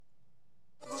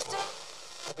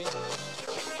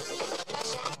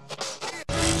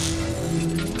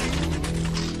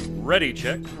Ready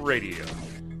Check Radio.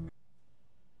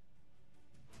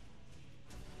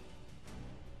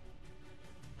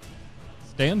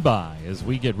 Stand by as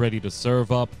we get ready to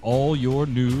serve up all your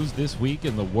news this week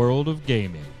in the world of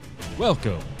gaming.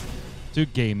 Welcome to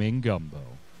Gaming Gumbo.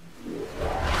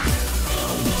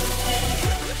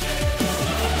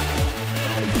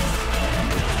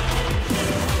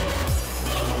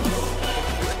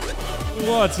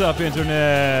 What's up,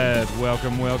 Internet?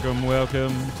 Welcome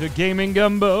to Gaming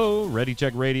Gumbo, Ready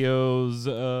Check Radio's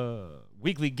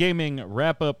weekly gaming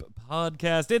wrap-up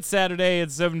podcast. It's Saturday,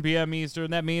 it's 7 p.m.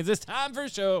 Eastern. That means it's time for a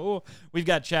show. We've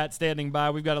got chat standing by.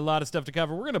 We've got a lot of stuff to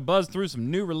cover. We're going to buzz through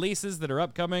some new releases that are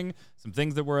upcoming, some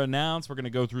things that were announced. We're going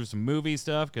to go through some movie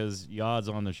stuff because Yod's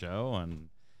on the show, and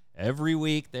every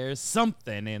week there's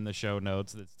something in the show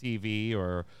notes that's TV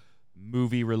or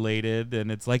movie related,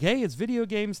 and it's like, hey, it's video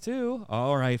games too.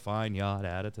 All right, fine, Yod,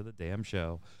 add it to the damn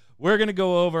show. We're going to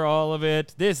go over all of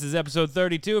it. This is episode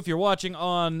 32. If you're watching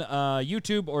on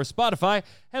YouTube or Spotify,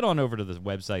 head on over to the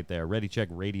website there,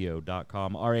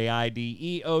 readycheckradio.com,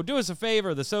 RAIDEO. Do us a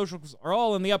favor. The socials are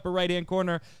all in the upper right-hand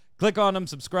corner. Click on them,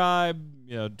 subscribe,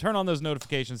 turn on those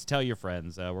notifications, tell your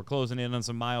friends. We're closing in on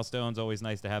some milestones. Always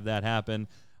nice to have that happen,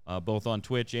 both on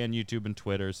Twitch and YouTube and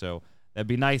Twitter. So that'd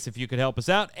be nice if you could help us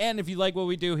out. And if you like what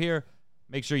we do here,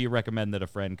 make sure you recommend that a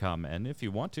friend come. And if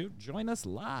you want to, join us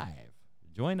live.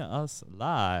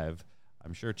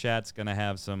 I'm sure chat's going to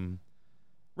have some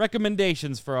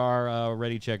recommendations for our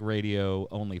Ready Check Radio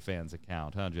OnlyFans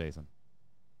account, huh, Jason?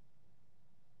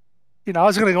 I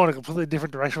was going to go in a completely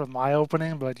different direction with my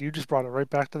opening, but you just brought it right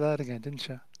back to that again, didn't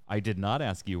you? I did not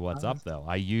ask you what's up, though.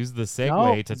 I used the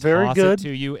segue to toss it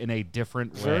to you in a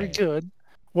different way. Very good.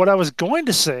 What I was going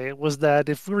to say was that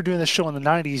if we were doing this show in the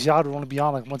 90s, Yod would only be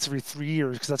on like once every 3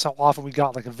 years because that's how often we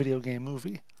got like a video game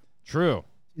movie. True.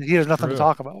 He has nothing to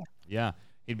talk about. Yeah.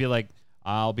 He'd be like,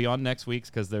 I'll be on next week's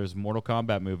because there's Mortal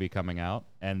Kombat movie coming out,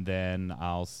 and then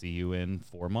I'll see you in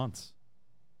 4 months.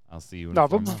 I'll see you in 4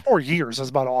 months. 4 years is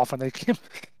about how often they came.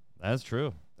 That's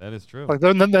true. That is true. Like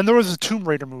then there was a Tomb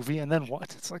Raider movie, and then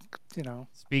what? It's like,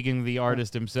 Speaking of the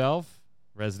artist himself,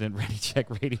 resident Ready Check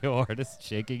Radio artist,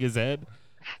 shaking his head.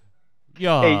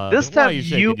 Yeah. Hey, this time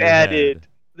you added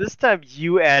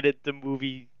the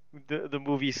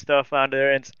movie stuff on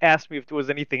there and asked me if there was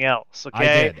anything else.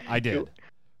 Okay, I did.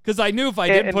 Because I knew if I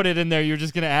didn't put it in there, you're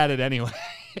just gonna add it anyway.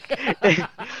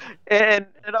 and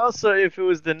also, if it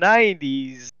was the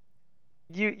 90s,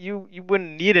 you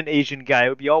wouldn't need an Asian guy. It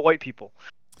would be all white people.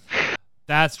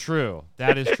 That's true.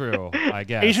 That is true. I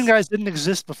guess Asian guys didn't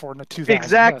exist before the 2000s.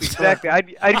 Exactly.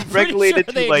 I regulated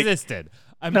sure they to like. Existed.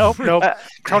 Nope.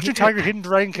 Crouching Tiger, Hidden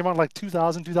Dragon came out in like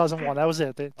 2000, 2001. That was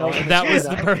it. That was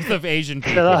the birth of Asian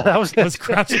people. That was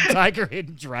Crouching Tiger,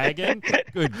 Hidden Dragon.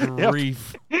 Good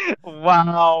grief.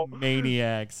 Wow.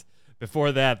 Maniacs.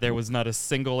 Before that, there was not a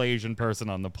single Asian person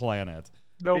on the planet.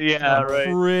 Nope. Yeah,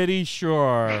 I'm pretty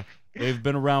sure they've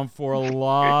been around for a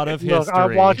lot of history. Look, I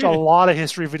watch a lot of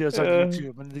history videos on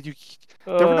YouTube, and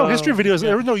there were no history videos.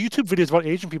 There were no YouTube videos about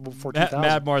Asian people before 2000.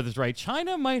 Mad Martha's right.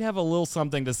 China might have a little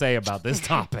something to say about this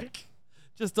topic.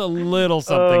 Just a little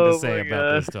something to say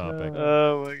about this topic.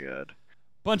 Oh my god.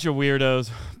 Bunch of weirdos.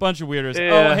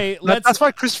 Yeah. Oh, hey, That's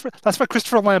why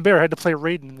Christopher Lambert had to play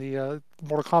Raiden in the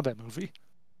Mortal Kombat movie.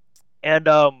 And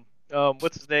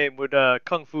what's his name? With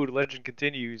Kung Fu Legend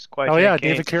Continues.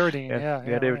 David Carradine.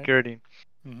 Yeah, David Carradine.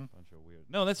 Mm-hmm.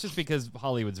 No, that's just because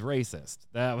Hollywood's racist.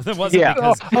 That wasn't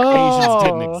because Asians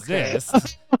didn't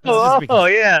exist.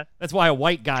 Yeah. That's why a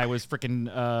white guy was freaking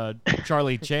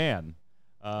Charlie Chan.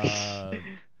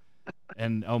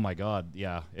 And oh my God,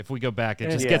 yeah. If we go back,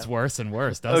 it just gets worse and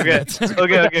worse, doesn't it?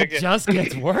 Okay. It just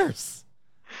gets worse.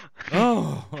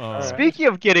 Speaking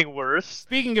of getting worse,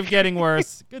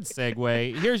 good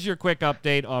segue. Here's your quick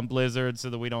update on Blizzard, so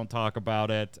that we don't talk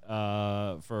about it.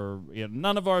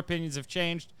 None of our opinions have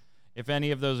changed. If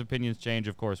any of those opinions change,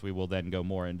 of course, we will then go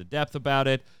more into depth about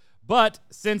it. But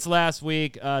since last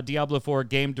week, Diablo 4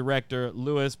 game director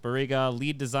Louis Barriga,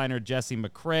 lead designer Jesse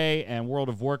McCrae, and World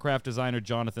of Warcraft designer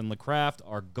Jonathan LeCraft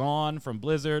are gone from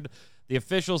Blizzard. The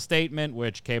official statement,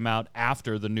 which came out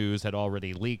after the news had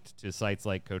already leaked to sites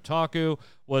like Kotaku,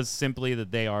 was simply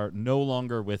that they are no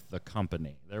longer with the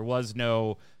company. There was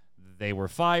no, they were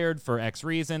fired for X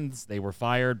reasons. They were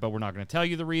fired, but we're not going to tell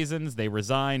you the reasons. They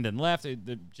resigned and left.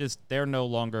 They're no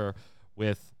longer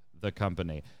with the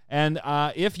company. And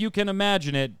if you can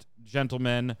imagine it,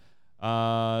 gentlemen,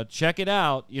 check it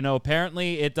out.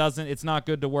 Apparently it's not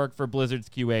good to work for Blizzard's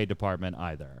QA department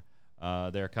either.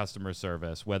 Their customer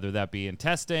service, whether that be in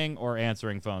testing or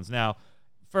answering phones. Now,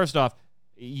 first off,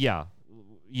 yeah,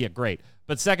 great.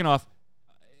 But second off,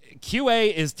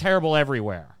 QA is terrible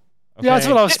everywhere. Okay? Yeah, that's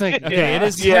what I was thinking. Okay, it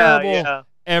is Yeah, terrible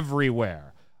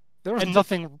everywhere. There was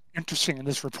nothing interesting in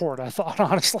this report, I thought,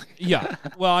 honestly. Yeah.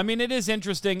 Well, I mean, it is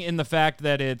interesting in the fact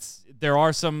that there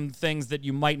are some things that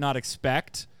you might not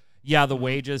expect. Yeah, the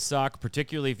wages suck,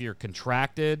 particularly if you're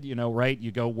contracted, right?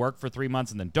 You go work for 3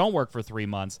 months and then don't work for 3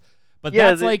 months. But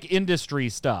that's like industry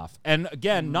stuff. And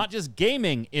again, not just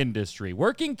gaming industry.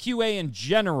 Working QA in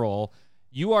general,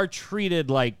 you are treated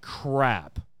like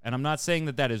crap. And I'm not saying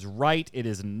that is right. It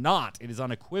is not. It is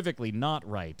unequivocally not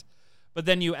right. But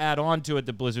then you add on to it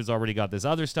that Blizzard's already got this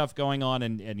other stuff going on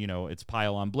and it's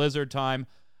pile on Blizzard time.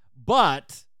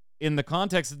 But in the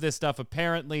context of this stuff,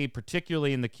 apparently,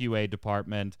 particularly in the QA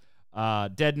department,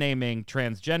 dead naming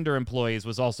transgender employees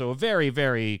was also a very,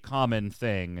 very common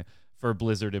thing for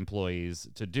Blizzard employees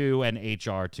to do and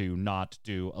HR to not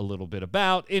do a little bit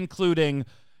about, including,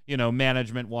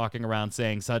 management walking around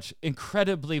saying such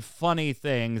incredibly funny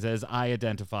things as I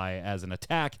identify as an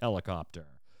attack helicopter.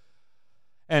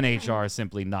 And HR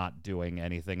simply not doing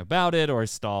anything about it or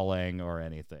stalling or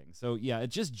anything. So, yeah, it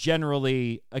just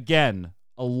generally, again,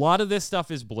 a lot of this stuff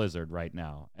is Blizzard right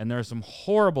now. And there are some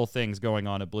horrible things going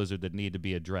on at Blizzard that need to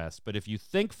be addressed. But if you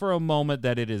think for a moment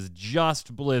that it is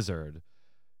just Blizzard,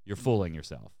 you're fooling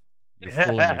yourself. You're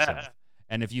fooling yourself.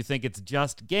 And if you think it's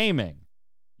just gaming,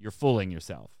 you're fooling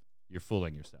yourself. You're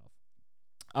fooling yourself.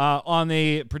 On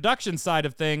the production side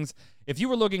of things, if you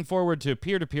were looking forward to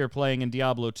peer-to-peer playing in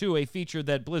Diablo 2, a feature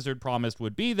that Blizzard promised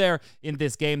would be there in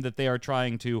this game that they are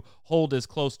trying to hold as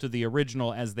close to the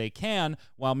original as they can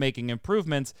while making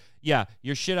improvements, yeah,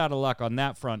 you're shit out of luck on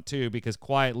that front too, because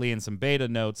quietly in some beta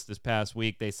notes this past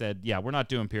week, they said, yeah, we're not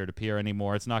doing peer-to-peer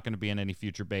anymore. It's not going to be in any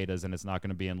future betas, and it's not going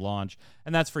to be in launch.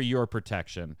 And that's for your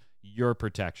protection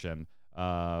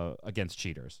against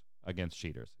cheaters.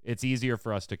 It's easier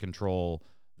for us to control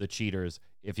the cheaters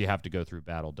if you have to go through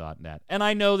battle.net. And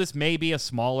I know this may be a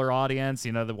smaller audience,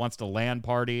 that wants to LAN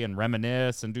party and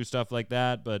reminisce and do stuff like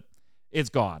that, but it's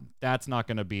gone. That's not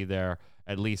going to be there,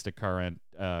 at least a current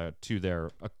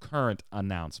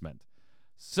announcement.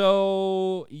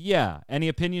 So, yeah. Any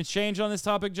opinions change on this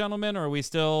topic, gentlemen, or are we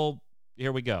still,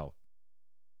 here we go?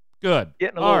 Good.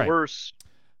 Getting a little worse.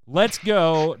 Let's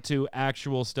go to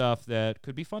actual stuff that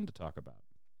could be fun to talk about.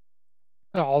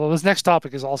 Although this next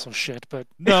topic is also shit, but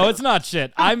no, it's not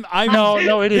shit.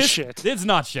 No, it is shit. It's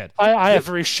not shit. I have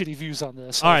very shitty views on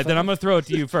this. All right, then I'm gonna throw it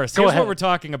to you first. Here's what we're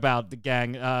talking about, the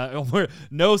gang.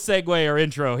 No segue or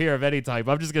intro here of any type.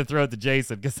 I'm just gonna throw it to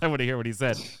Jason because I want to hear what he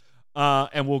said,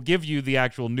 and we'll give you the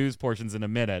actual news portions in a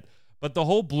minute. But the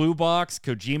whole blue box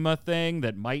Kojima thing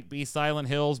that might be Silent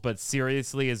Hills, but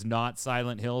seriously is not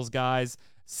Silent Hills, guys.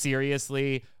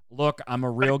 Seriously, look, I'm a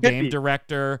real game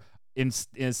director. In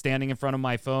standing in front of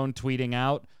my phone tweeting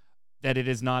out that it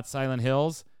is not Silent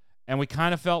Hills, and we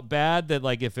kind of felt bad that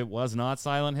if it was not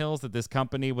Silent Hills that this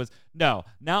company was now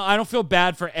I don't feel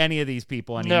bad for any of these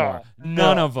people anymore.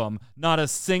 None of them, not a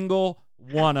single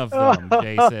one of them.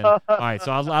 Jason. All right,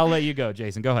 so I'll let you go,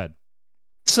 Jason. Go ahead.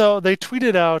 So they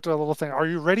tweeted out a little thing. Are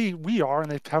you ready? We are, and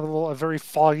they have a very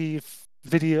foggy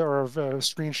video or a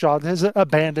screenshot. It's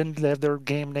abandoned. They have their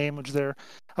game name, which is their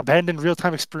abandoned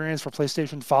real-time experience for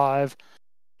PlayStation 5.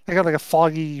 They got a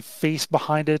foggy face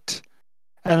behind it,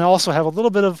 and they also have a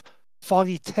little bit of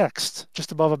foggy text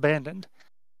just above abandoned.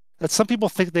 That some people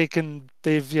think they've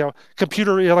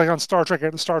computer like on Star Trek,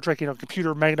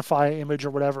 computer magnify image or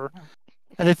whatever,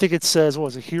 and they think it says what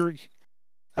was it here?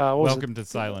 Welcome to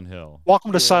Silent Hill.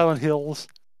 Welcome to Silent Hills,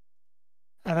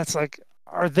 and it's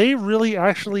are they really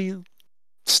actually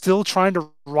still trying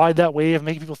to ride that wave,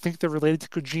 making people think they're related to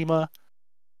Kojima?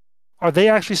 Are they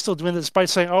actually still doing this despite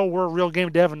saying, oh, we're a real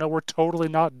game dev, and no, we're totally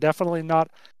not, definitely not,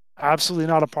 absolutely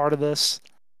not a part of this?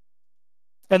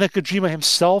 And then Kojima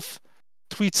himself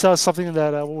tweets out something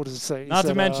that, what does it say? Not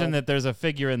to mention that there's a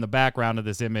figure in the background of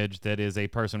this image that is a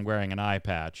person wearing an eye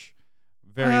patch.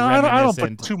 Very reminiscent. I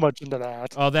don't put too much into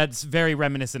that. Oh, that's very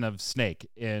reminiscent of Snake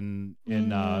in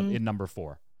number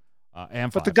 4.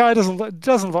 And 5. But the guy doesn't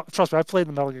trust me. I played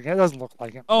the Metal Gear game. It doesn't look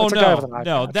like him. Oh, it's a guy with an eye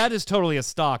patch. That is totally a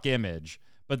stock image.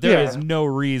 But there is no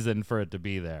reason for it to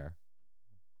be there.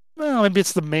 Well, maybe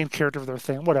it's the main character of their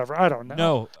thing. Whatever. I don't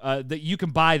know. No, you can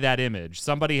buy that image.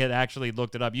 Somebody had actually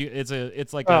looked it up.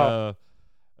 It's like a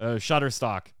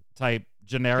Shutterstock type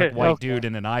generic white dude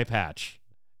in an eye patch.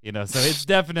 So it's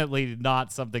definitely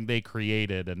not something they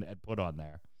created and put on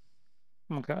there.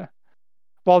 Okay.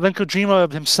 Well, then Kojima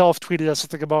himself tweeted us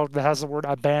something about that has the word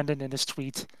abandoned in his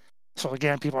tweet. So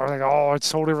again, people are like, oh, it's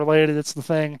totally related. It's the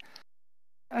thing.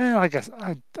 And I guess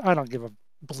I don't give a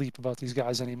bleep about these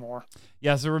guys anymore.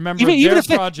 Yeah, so remember even if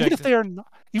project...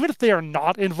 even if they are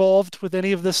not involved with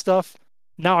any of this stuff,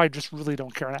 Now I just really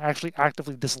don't care, and I actually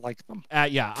actively dislike them.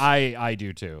 Yeah, I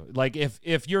do too. Like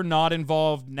if you're not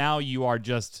involved now, you are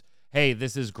just, hey,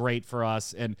 this is great for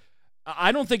us, and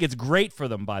I don't think it's great for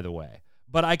them, by the way.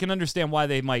 But I can understand why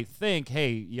they might think,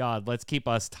 hey, yeah, let's keep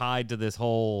us tied to this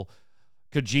whole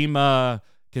Kojima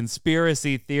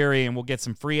conspiracy theory, and we'll get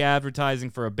some free advertising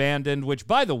for Abandoned, which,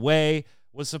 by the way,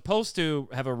 was supposed to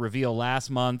have a reveal last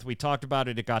month. We talked about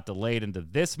it. It got delayed into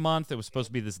this month. It was supposed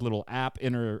to be this little app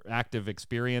interactive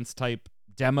experience type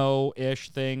demo-ish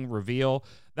thing reveal.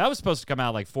 That was supposed to come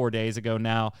out like 4 days ago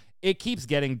now. It keeps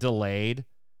getting delayed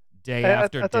day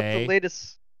after I thought day. the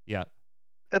latest... Yeah.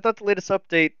 I thought the latest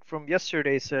update from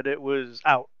yesterday said it was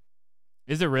out.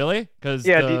 Is it really? Because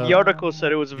the article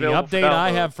said it was available. The update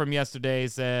I have from yesterday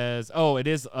says, it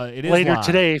is later live.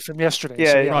 today from yesterday.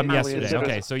 Yeah, from yesterday.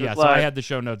 Okay, so yeah, so I had the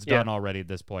show notes done already at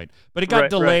this point, but it got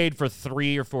delayed for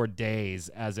 3 or 4 days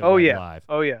as it went live.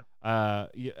 Oh yeah.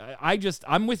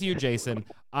 I'm with you, Jason.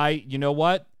 You know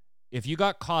what? If you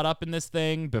got caught up in this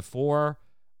thing before,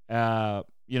 I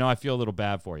feel a little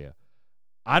bad for you.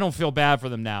 I don't feel bad for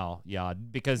them now,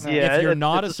 because if you're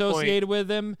not associated with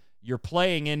them, you're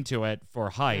playing into it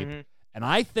for hype. Mm-hmm. And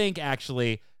I think,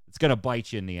 actually, it's going to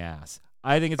bite you in the ass.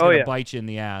 I think it's going to bite you in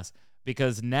the ass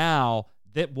because now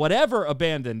that whatever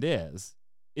Abandoned is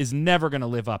never going to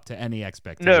live up to any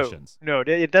expectations. No,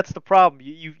 that's the problem.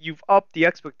 You've upped the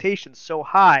expectations so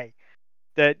high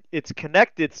that it's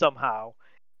connected somehow.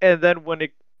 And then when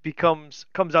it comes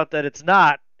out that it's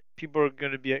not, people are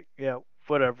going to be like, yeah,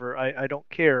 whatever. I don't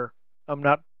care. I'm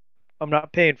not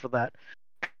paying for that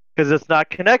because it's not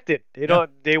connected.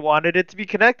 They wanted it to be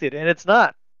connected and it's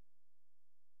not.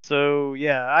 So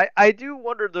yeah, I do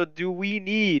wonder though. Do we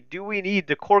need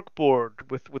the cork board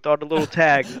with all the little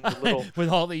tags and the little... with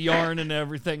all the yarn and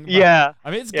everything? Yeah,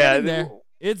 I mean it's getting there.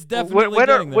 It's definitely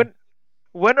getting there.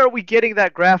 When are we getting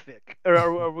that graphic? Or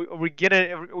are we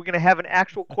gonna have an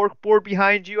actual cork board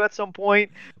behind you at some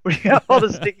point? Where you have all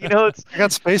the sticky notes. I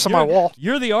got space on my wall.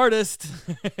 You're the artist.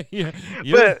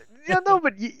 But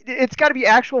it's got to be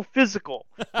actual physical.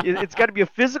 It's got to be a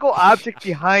physical object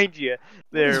behind you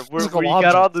there, where you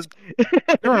got all the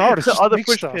You're an artist. all the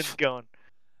push pins going.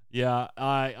 Yeah,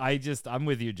 I'm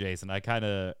with you, Jason. I kind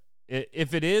of,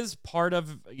 if it is part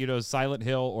of Silent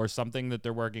Hill or something that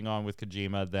they're working on with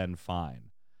Kojima, then fine.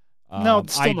 No,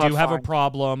 it's still I do have fine. a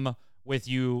problem with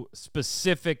you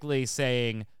specifically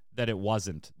saying that it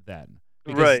wasn't then,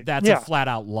 because that's a flat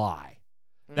out lie.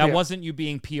 That wasn't you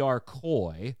being PR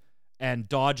coy and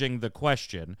dodging the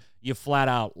question. You flat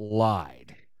out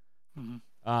lied.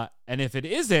 Mm-hmm. And if it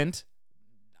isn't,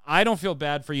 I don't feel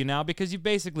bad for you now because you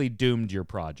basically doomed your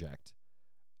project.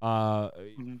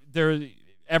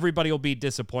 Everybody will be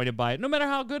disappointed by it, no matter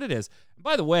how good it is. And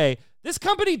by the way, this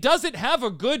company doesn't have a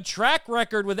good track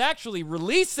record with actually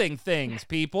releasing things,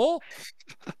 people.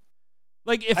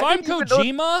 Like, if I'm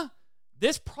Kojima,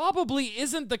 this probably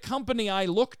isn't the company I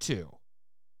look to.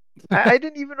 I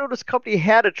didn't even know this company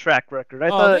had a track record. I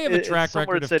thought they have a track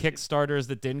record of Kickstarters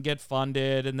that didn't get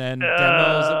funded, and then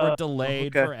demos that were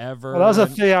delayed forever. Well, that was a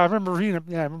thing. I remember reading.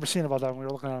 Yeah, I remember seeing about that when we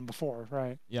were looking at them before,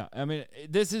 right? Yeah, I mean,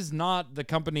 this is not the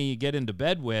company you get into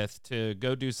bed with to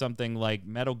go do something like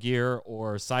Metal Gear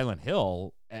or Silent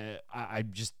Hill. I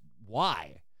just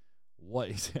why?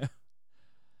 What?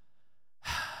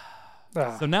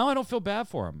 So now I don't feel bad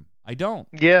for him. I don't.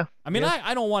 Yeah. I mean,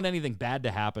 I don't want anything bad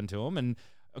to happen to him, and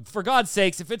for God's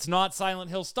sakes, if it's not Silent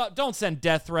Hill stuff, don't send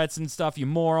death threats and stuff, you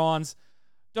morons.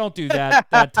 Don't do that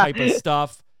type of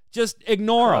stuff. Just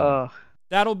ignore them.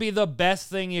 That'll be the best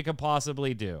thing you could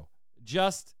possibly do.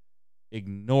 Just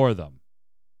ignore them.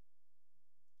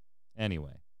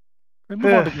 Anyway. We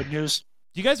move on to good news.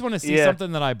 Do you guys want to see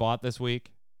something that I bought this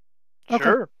week? Okay.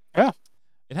 Sure. Yeah.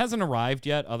 It hasn't arrived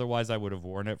yet. Otherwise, I would have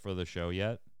worn it for the show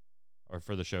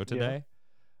today.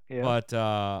 Yeah.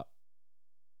 But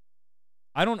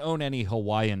I don't own any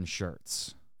Hawaiian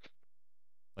shirts,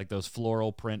 like those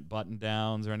floral print button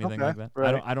downs or anything like that.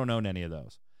 Right. I don't own any of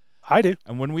those. I do.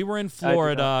 And when we were in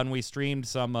Florida and we streamed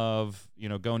some of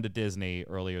going to Disney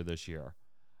earlier this year,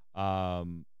 there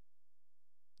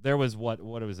was what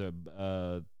was it?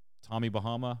 Tommy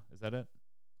Bahama, is that it?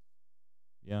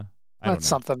 Yeah. That's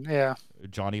something, yeah.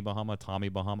 Johnny Bahama, Tommy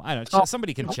Bahama. I don't know.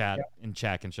 Somebody can chat in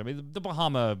chat can show me the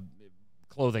Bahama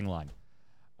clothing line.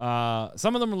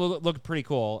 Some of them looked pretty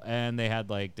cool, and they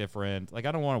had like different. Like,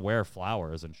 I don't want to wear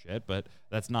flowers and shit, but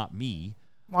that's not me.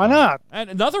 Why not?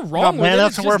 And nothing wrong with it.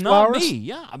 It's just wear not flowers? me.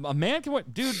 Yeah, a man can wear.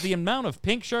 Dude, the amount of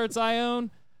pink shirts I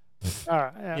own. All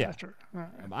right, that's true. All right.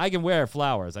 I can wear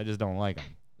flowers. I just don't like them.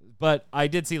 But I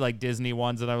did see like Disney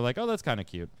ones that I was like, oh, that's kind of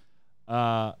cute.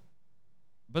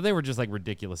 but they were just like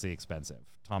ridiculously expensive.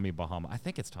 Tommy Bahama. I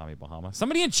think it's Tommy Bahama.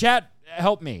 Somebody in chat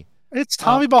help me. It's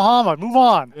Tommy Bahama. Move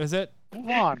on. Is it? Move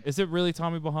on. Is it really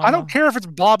Tommy Bahama? I don't care if it's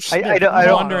Bob Smith.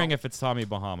 I'm wondering if it's Tommy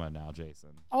Bahama now, Jason.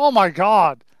 Oh my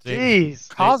God. Jeez. It's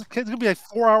gonna be a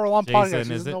 4-hour-long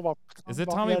podcast. Is it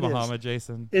Tommy Bahama,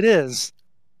 Jason? It is.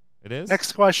 It is?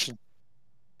 Next question.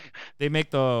 They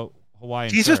make the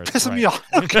Hawaiian He's shirts, just pissing right? me off.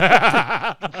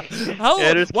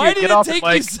 Why did it take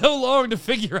you so long to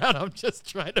figure out I'm just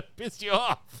trying to piss you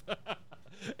off?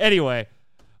 Anyway,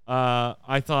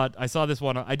 I saw this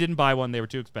one. I didn't buy one. They were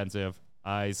too expensive.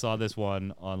 I saw this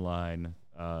one online,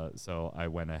 so I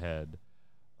went ahead.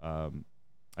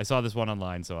 I saw this one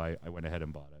online, so I went ahead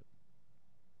and bought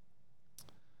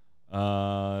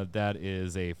it. That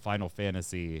is a Final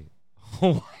Fantasy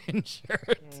Hawaiian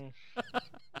shirt.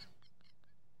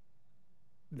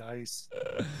 Nice.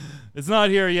 It's not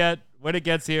here yet. When it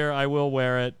gets here, I will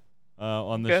wear it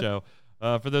on the show.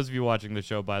 For those of you watching the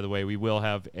show, by the way, we will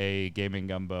have a Gaming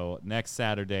Gumbo next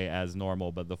Saturday as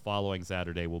normal, but the following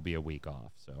Saturday will be a week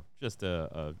off. So just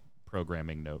a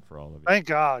programming note for all of you. Thank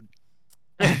God.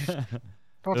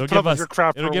 It'll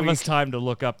give us time to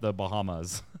look up the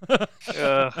Bahamas.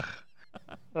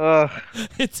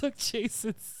 It took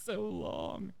Jason so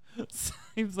long.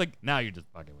 Seems like now you're just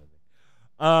fucking with me.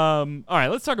 All right,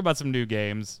 let's talk about some new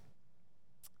games.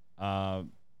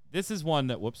 This is one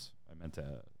that I meant to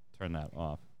turn that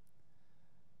off.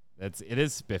 It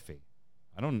is spiffy.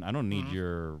 I don't need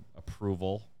your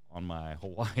approval on my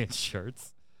Hawaiian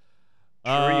shirts.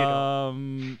 Sure you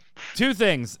don't. Two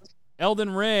things.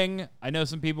 Elden Ring, I know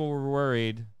some people were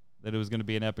worried that it was going to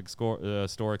be an Epic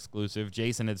store exclusive.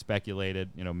 Jason had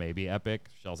speculated, maybe Epic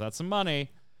shells out some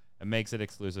money and makes it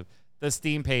exclusive. The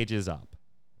Steam page is up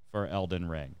for Elden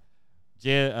Ring.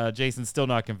 Jason's still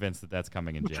not convinced that that's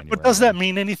coming in January. But does that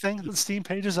mean anything? The Steam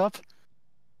page is up?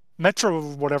 Metro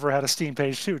whatever had a Steam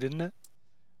page too, didn't it?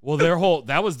 Well,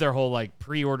 that was their whole like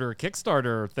pre-order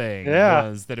Kickstarter thing.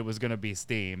 Was that it was going to be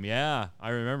Steam? Yeah, I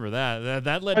remember that.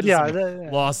 That led to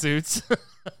some lawsuits.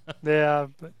 Yeah,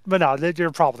 but no,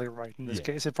 you're probably right in this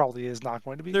case. It probably is not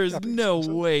going to be. There's no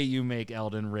way you make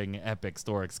Elden Ring Epic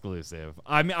Store exclusive.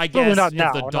 I mean, I guess if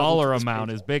the dollar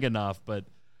amount is big enough, but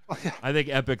I think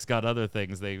Epic's got other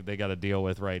things they got to deal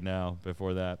with right now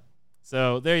before that.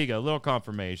 So there you go, little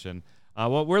confirmation.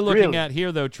 What we're looking at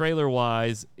here, though,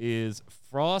 trailer-wise, is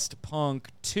Frostpunk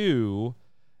 2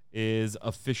 is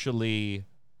officially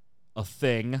a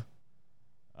thing.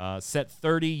 Set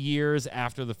 30 years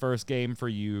after the first game for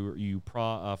you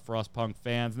Frostpunk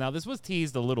fans. Now, this was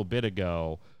teased a little bit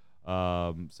ago,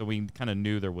 so we kind of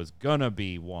knew there was going to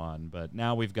be one, but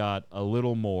now we've got a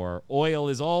little more. Oil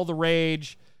is all the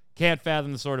rage. Can't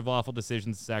fathom the sort of awful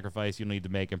decisions and sacrifice you'll need to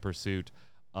make in pursuit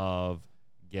of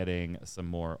getting some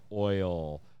more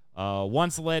oil.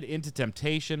 Once led into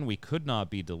temptation, we could not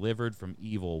be delivered from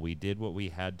evil. We did what we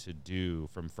had to do.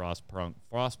 From Frostpunk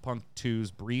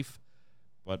 2's brief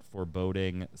but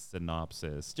foreboding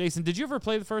synopsis. Jason, did you ever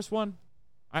play the first one?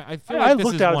 I feel like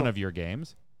this is one of your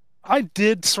games. I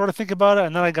did sort of think about it,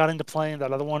 and then I got into playing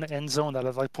that other one, End Zone, that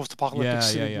like post-apocalyptic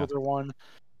city builder one.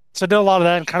 So I did a lot of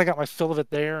that and kind of got my fill of it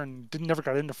there, and never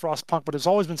got into Frostpunk, but it's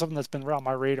always been something that's been around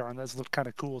my radar and that's looked kind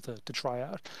of cool to try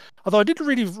out. Although I did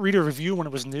read a review when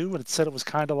it was new, and it said it was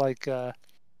kind of like, I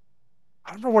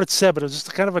don't remember what it said, but it was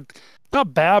just kind of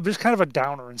not bad, but just kind of a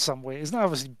downer in some ways. It's not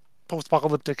obviously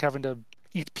post-apocalyptic, having to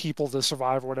eat people to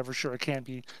survive or whatever. Sure, it can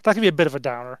be. That can be a bit of a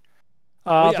downer.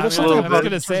 I was going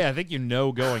to say, I think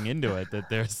going into it that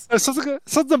there's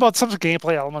something about some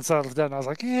gameplay elements that I looked at, and I was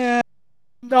like, yeah.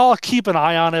 I'll keep an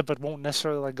eye on it, but won't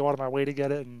necessarily like go out of my way to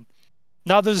get it. And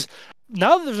now that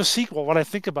there's a sequel, what I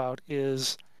think about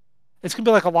is it's gonna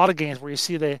be like a lot of games where you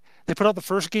see they put out the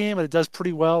first game and it does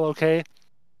pretty well, okay,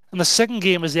 and the second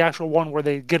game is the actual one where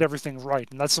they get everything right,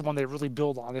 and that's the one they really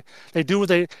build on. They do what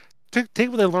they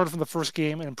take what they learned from the first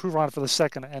game and improve on it for the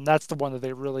second, and that's the one that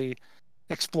they really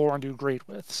explore and do great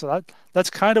with. So that's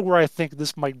kind of where I think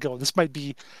this might go. This might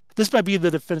be the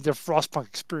definitive Frostpunk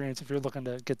experience if you're looking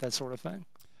to get that sort of thing.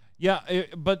 Yeah,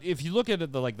 but if you look at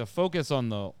it, the focus on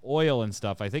the oil and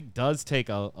stuff, I think does take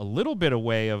a little bit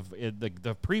away of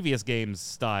the previous game's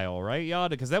style, right? Yeah,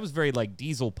 because that was very like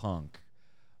diesel punk.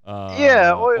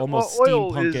 oil almost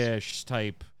steampunkish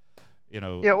type,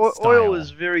 style. Oil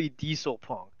is very diesel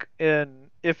punk, and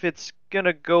if it's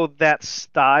gonna go that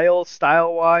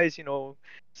style-wise,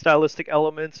 stylistic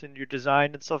elements in your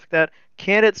design and stuff like that,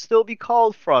 can it still be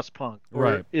called Frostpunk,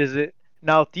 or is it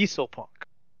now diesel punk?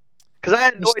 Because I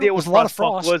had no idea what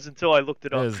Frostpunk was until I looked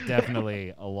it up. There's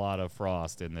definitely a lot of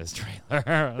frost in this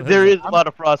trailer. There is a lot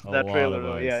of frost in that trailer,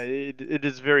 though. Yeah, it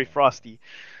is very frosty.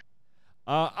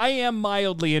 I am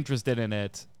mildly interested in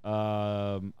it.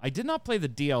 I did not play the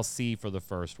DLC for the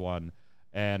first one,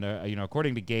 and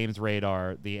according to Games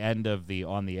Radar, the end of the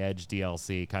On the Edge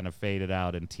DLC kind of faded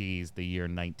out and teased the year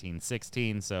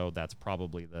 1916. So that's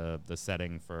probably the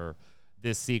setting for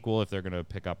this sequel if they're going to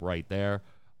pick up right there.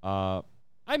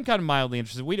 I'm kind of mildly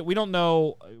interested. We don't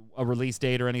know a release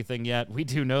date or anything yet. We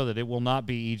do know that it will not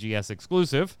be EGS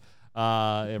exclusive.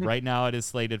 Right now it is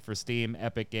slated for Steam,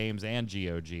 Epic Games, and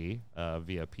GOG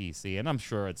via PC, and I'm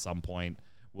sure at some point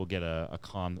we'll get a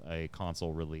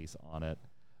console release on it.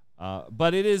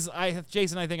 But it is,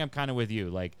 Jason, I think I'm kind of with you.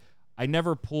 Like, I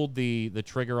never pulled the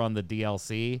trigger on the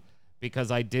DLC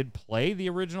because I did play the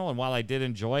original, and while I did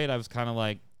enjoy it, I was kind of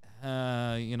like,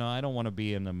 I don't want to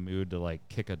be in the mood to like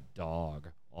kick a dog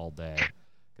all day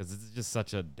because it's just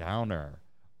such a downer.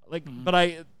 Like,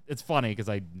 but it's funny because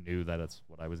I knew that it's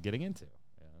what I was getting into.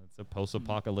 Yeah, it's a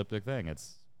post-apocalyptic thing.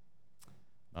 It's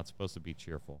not supposed to be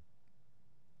cheerful.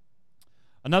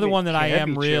 Another one that I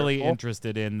am really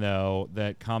interested in, though,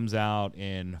 that comes out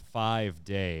in 5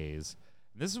 days.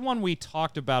 This is one we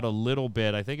talked about a little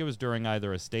bit. I think it was during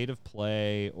either a State of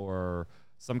Play or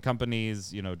some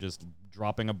companies, just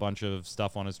dropping a bunch of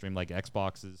stuff on a stream, like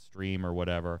Xbox's stream or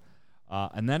whatever.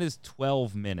 And that is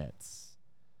 12 minutes.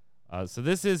 So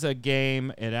this is a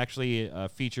game. It actually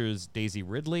features Daisy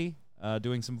Ridley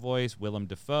doing some voice, Willem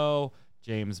Dafoe,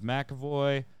 James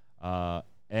McAvoy,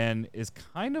 and is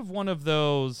kind of one of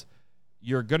those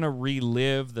you're going to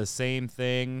relive the same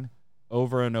thing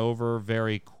over and over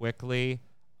very quickly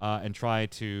and try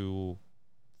to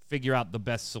figure out the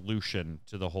best solution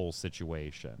to the whole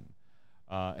situation.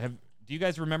 Do you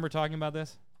guys remember talking about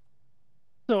this?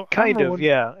 So kind of,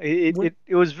 yeah.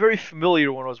 It was very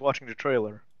familiar when I was watching the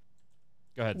trailer.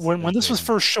 Go ahead. When this was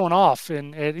first shown off at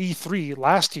E3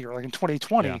 last year, like in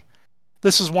 2020,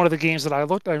 this is one of the games that I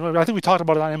looked at. I think we talked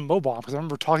about it on MMOBomb because I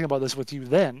remember talking about this with you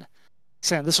then,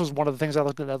 saying this was one of the things I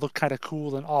looked at that looked kind of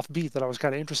cool and offbeat that I was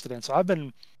kind of interested in. So I've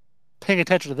been paying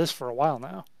attention to this for a while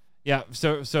now. Yeah,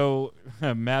 so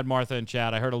Mad Martha in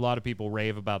chat, I heard a lot of people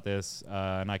rave about this,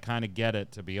 and I kind of get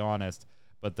it, to be honest,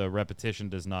 but the repetition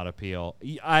does not appeal.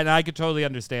 And I could totally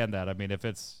understand that. I mean, if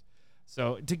it's...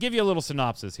 So, to give you a little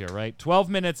synopsis here, right? 12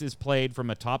 minutes is played from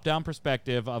a top-down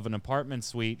perspective of an apartment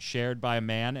suite shared by a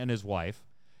man and his wife,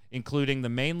 including the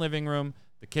main living room,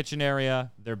 the kitchen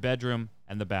area, their bedroom,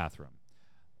 and the bathroom.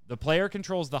 The player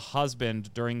controls the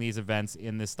husband during these events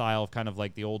in the style of kind of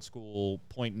like the old-school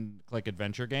point-and-click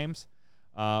adventure games,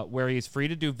 where he's free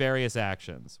to do various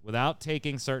actions. Without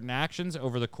taking certain actions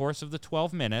over the course of the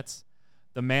 12 minutes,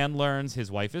 the man learns his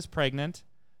wife is pregnant,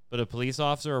 but a police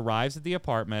officer arrives at the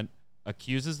apartment,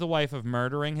 accuses the wife of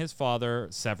murdering his father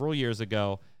several years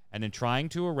ago, and in trying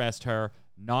to arrest her,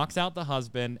 knocks out the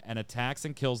husband and attacks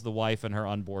and kills the wife and her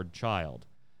unborn child.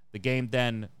 The game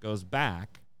then goes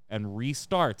back and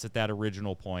restarts at that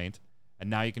original point, and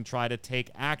now you can try to take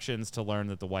actions to learn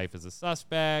that the wife is a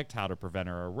suspect, how to prevent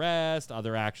her arrest,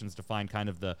 other actions to find kind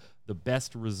of the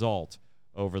best result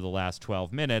over the last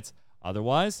 12 minutes.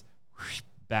 Otherwise,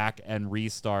 back and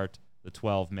restart the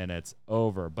 12 minutes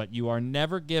over. But you are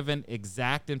never given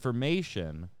exact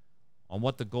information on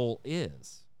what the goal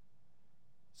is.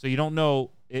 So you don't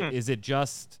know, is it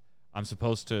just, I'm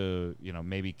supposed to,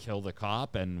 maybe kill the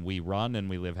cop and we run and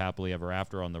we live happily ever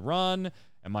after on the run?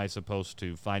 Am I supposed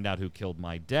to find out who killed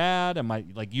my dad?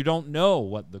 You don't know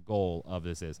what the goal of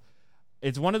this is.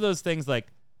 It's one of those things like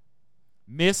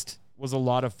Myst was a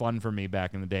lot of fun for me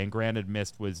back in the day. And granted,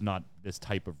 Myst was not this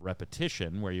type of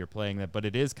repetition where you're playing that, but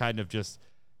it is kind of just,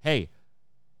 hey,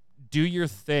 do your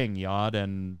thing, Yod,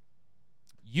 and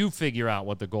you figure out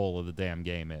what the goal of the damn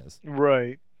game is.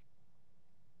 Right.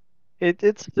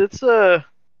 It's an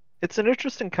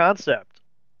interesting concept.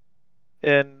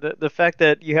 And the fact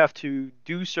that you have to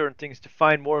do certain things to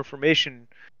find more information,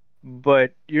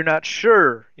 but you're not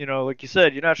sure, like you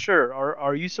said, you're not sure.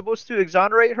 Are you supposed to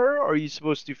exonerate her? Or are you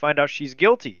supposed to find out she's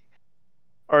guilty?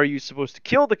 Are you supposed to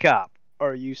kill the cop?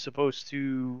 Are you supposed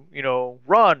to,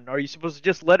 run? Are you supposed to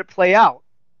just let it play out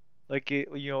like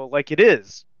it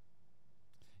is?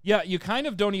 Yeah, you kind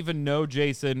of don't even know,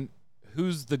 Jason,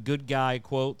 who's the good guy,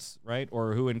 quotes, right?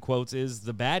 Or who in quotes is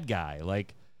the bad guy.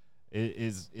 Like,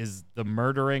 is the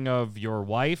murdering of your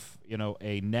wife,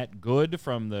 a net good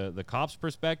from the cop's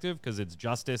perspective because it's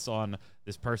justice on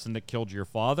this person that killed your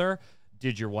father?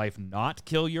 Did your wife not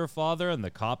kill your father and the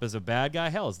cop is a bad guy?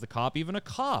 Hell, is the cop even a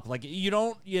cop? Like,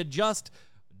 you just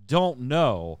don't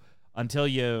know until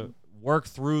you work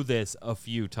through this a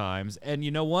few times. And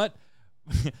you know what?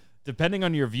 Depending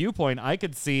on your viewpoint, I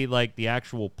could see like the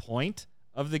actual point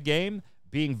of the game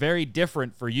being very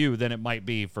different for you than it might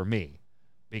be for me.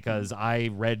 because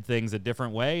I read things a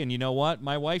different way. And you know what?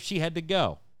 My wife, she had to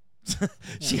go.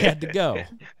 She had to go.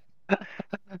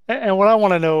 And what I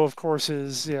want to know, of course,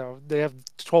 is they have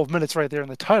 12 minutes right there in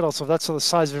the title, so if that's the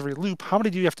size of every loop. How many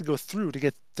do you have to go through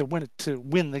to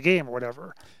win the game or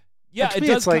whatever? Yeah, it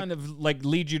does kind of like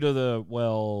lead you to the,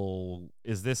 well,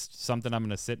 is this something I'm going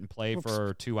to sit and play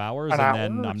for 2 hours and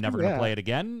then I'm never going to play it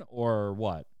again, or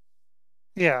what?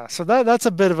 Yeah, so that's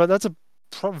a bit of a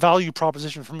value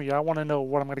proposition for me. I want to know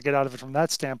what I'm going to get out of it from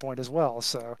that standpoint as well.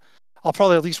 So I'll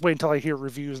probably at least wait until I hear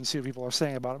reviews and see what people are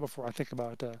saying about it before I think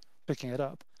about picking it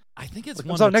up. I think it's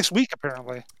comes out next week,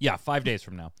 apparently. Yeah, 5 days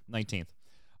from now, 19th.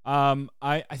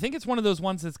 I think it's one of those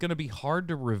ones that's going to be hard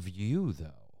to review, though.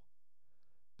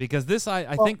 Because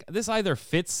I think this either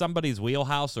fits somebody's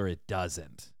wheelhouse or it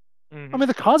doesn't. I mean,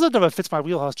 the concept of it fits my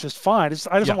wheelhouse just fine. I just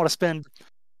don't want to spend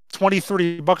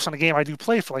 $20-$30 on a game I do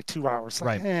play for like 2 hours.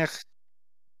 Like, right.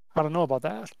 I don't know about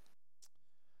that.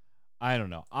 I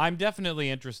don't know. I'm definitely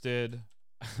interested.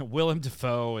 Willem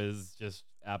Dafoe is just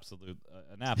an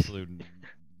absolute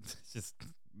just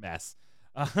mess.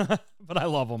 But I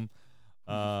love him.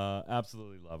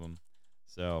 Absolutely love him.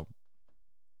 So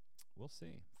we'll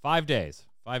see. 5 days.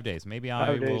 5 days. Maybe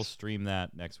I will stream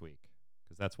that next week.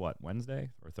 Because that's what? Wednesday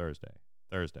or Thursday?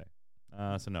 Thursday.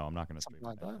 So no, I'm not going to stream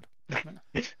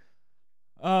that.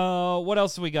 What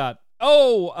else do we got?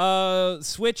 Oh,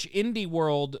 Switch Indie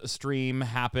World stream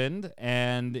happened,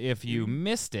 and if you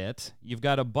missed it, you've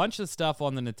got a bunch of stuff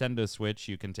on the Nintendo Switch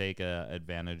you can take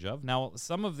advantage of. Now,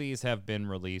 some of these have been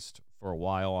released for a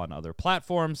while on other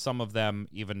platforms. Some of them,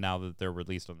 even now that they're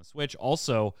released on the Switch,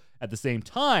 also at the same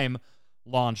time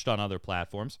launched on other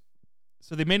platforms.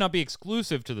 So they may not be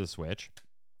exclusive to the Switch,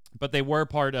 but they were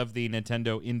part of the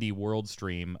Nintendo Indie World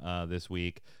stream this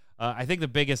week. I think the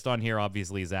biggest on here,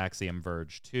 obviously, is Axiom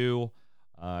Verge 2.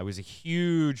 I was a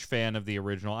huge fan of the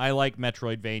original. I like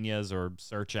Metroidvanias or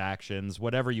search actions,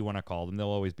 whatever you want to call them. They'll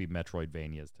always be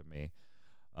Metroidvanias to me.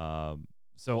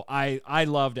 So I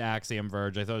loved Axiom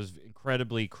Verge. I thought it was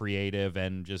incredibly creative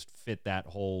and just fit that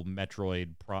whole Super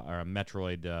Metroid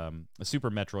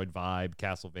vibe,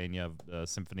 Castlevania,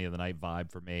 Symphony of the Night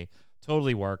vibe for me.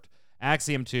 Totally worked.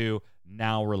 Axiom 2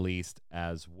 now released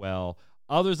as well.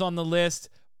 Others on the list,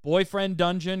 Boyfriend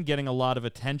Dungeon getting a lot of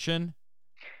attention.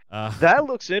 That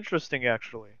looks interesting,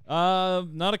 actually.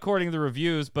 Not according to the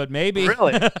reviews, but maybe.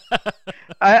 Really?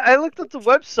 I looked at the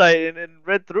website and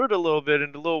read through it a little bit,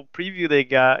 and the little preview they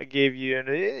gave you, and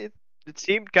it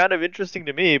seemed kind of interesting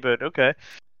to me, but okay.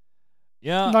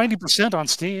 Yeah, 90% on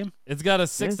Steam. It's got a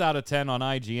 6 out of 10 on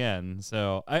IGN.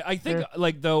 So I think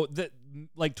like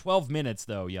 12 minutes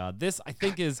though. Yeah, this I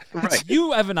think is right.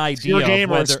 You have an idea your game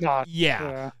of whether or it's not.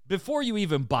 Yeah, before you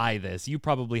even buy this, you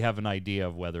probably have an idea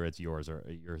of whether it's yours or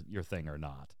your thing or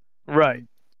not. Right.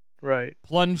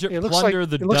 Plunder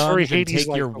the dungeon, take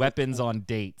your weapons on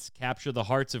dates, capture the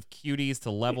hearts of cuties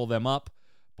to level them up.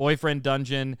 Boyfriend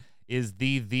Dungeon is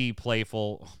the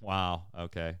playful. Wow.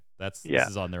 Okay. This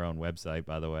is on their own website,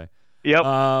 by the way.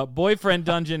 Yep. Boyfriend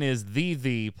Dungeon is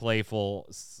the playful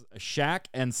shack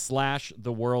and slash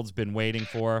the world's been waiting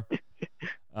for.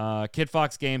 Kid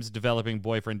Fox Games developing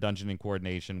Boyfriend Dungeon in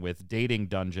coordination with Dating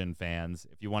Dungeon fans.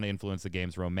 If you want to influence the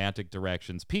game's romantic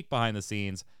directions, peek behind the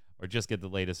scenes, or just get the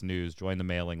latest news, join the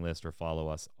mailing list or follow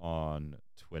us on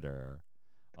Twitter.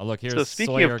 Oh, look, here's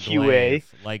Sawyer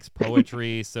Glaive. Likes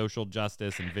poetry, social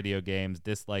justice, and video games.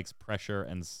 Dislikes pressure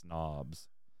and snobs.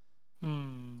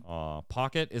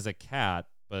 Pocket is a cat,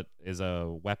 but is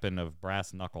a weapon of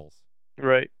brass knuckles.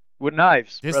 Right. With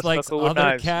knives. Dislikes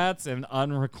other cats and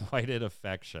unrequited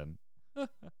affection.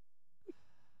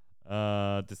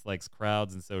 Dislikes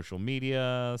crowds and social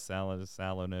media, shallowness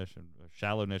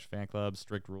fan clubs,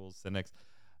 strict rules, cynics.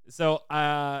 So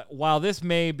while this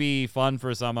may be fun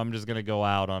for some, I'm just going to go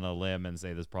out on a limb and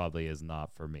say this probably is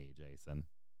not for me, Jason.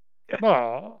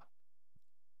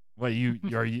 What,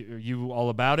 are you all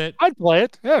about it? I'd play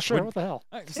it. Yeah, sure. What the hell?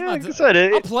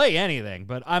 I'll play anything,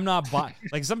 but I'm not buying.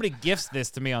 Like, somebody gifts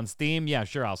this to me on Steam, yeah,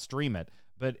 sure, I'll stream it.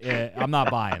 But I'm not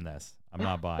buying this. I'm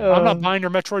not buying it. I'm not buying your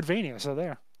Metroidvania, so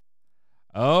there.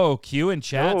 Oh, Q in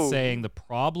chat saying the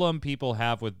problem people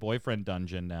have with Boyfriend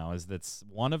Dungeon now is that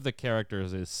one of the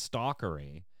characters is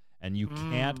stalkery, and you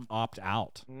can't opt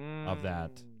out of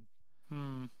that.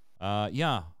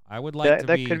 Yeah, I would like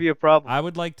that could be a problem. I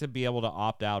would like to be able to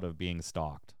opt out of being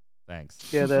stalked. Thanks.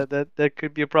 Yeah, that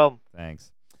could be a problem.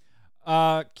 Thanks.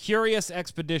 Curious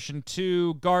Expedition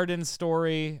 2, Garden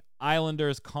Story,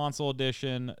 Islanders Console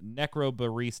Edition, Necro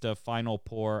Barista Final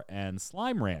Pour, and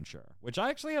Slime Rancher, which I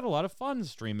actually had a lot of fun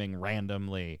streaming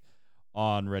randomly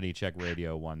on Ready Check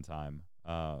Radio one time.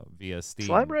 via Steam.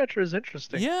 Slime Rancher is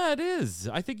interesting. Yeah, it is.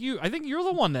 I think you're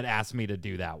the one that asked me to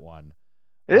do that one.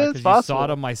 It's You possible. saw it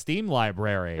on my Steam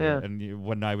library, Yeah. and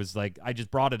when I was like, I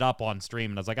just brought it up on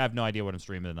stream, and I was like, I have no idea what I'm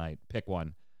streaming tonight. Pick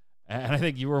one, and I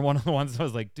think you were one of the ones that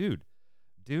was like, dude,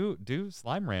 do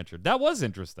Slime Rancher. That was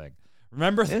interesting.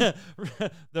 Remember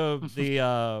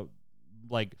the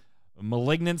like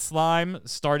malignant slime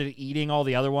started eating all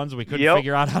the other ones. We couldn't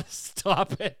figure out how to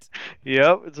stop it.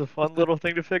 Yep, it's a fun little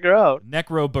thing to figure out.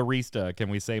 Necro Barista, can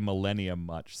we say millennium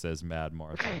much, says Mad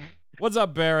Martha. What's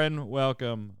up, Baron?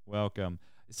 Welcome.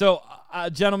 So,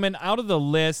 gentlemen, out of the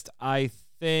list, I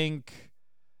think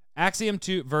Axiom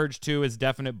 2, Verge 2 is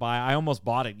definite buy. I almost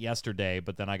bought it yesterday,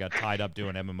 but then I got tied up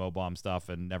doing MMO bomb stuff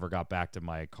and never got back to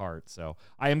my cart. So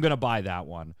I am going to buy that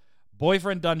one.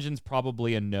 Boyfriend Dungeon's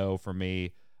probably a no for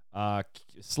me.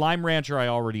 Slime Rancher I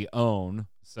already own,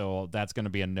 so that's going to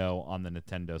be a no on the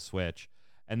Nintendo Switch.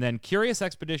 And then Curious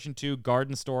Expedition 2,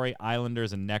 Garden Story,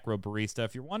 Islanders, and Necro Barista.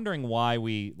 If you're wondering why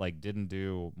we didn't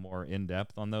do more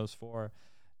in-depth on those 4,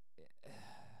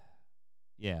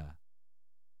 yeah.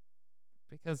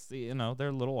 Because,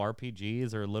 they're little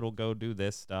RPGs or little go do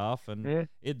this stuff, and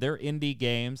they're indie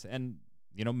games, and,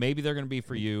 maybe they're going to be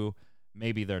for you,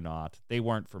 maybe they're not. They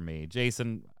weren't for me.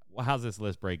 Jason, how's this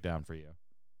list break down for you?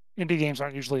 Indie games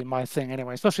aren't usually my thing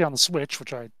anyway, especially on the Switch,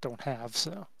 which I don't have,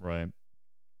 so. Right.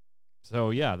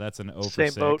 So, yeah, that's an 0 for Same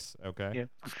 6. boat. Okay.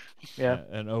 Yeah.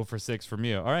 An 0 for 6 from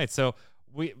you. All right, so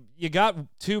you got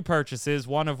 2 purchases,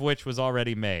 one of which was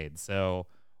already made. So,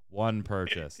 one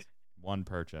purchase.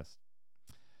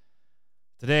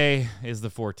 Today is the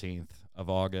 14th of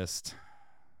August,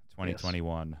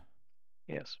 2021.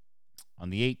 Yes. On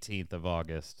the 18th of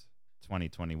August,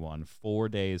 2021, 4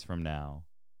 days from now,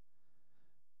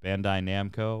 Bandai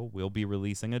Namco will be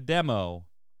releasing a demo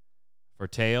for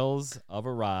Tales of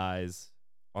Arise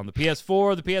on the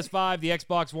PS4, the PS5, the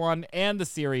Xbox One, and the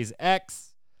Series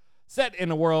X. Set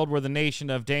in a world where the nation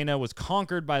of Dana was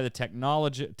conquered by the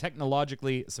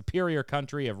technologically superior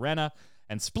country of Rena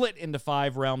and split into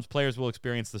 5 realms, players will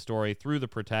experience the story through the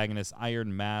protagonists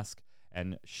Iron Mask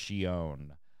and Shion.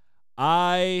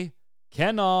 I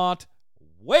cannot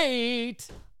wait.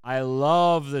 I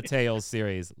love the Tales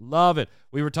series. Love it.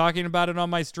 We were talking about it on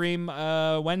my stream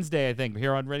Wednesday, I think,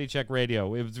 here on Ready Check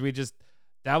Radio.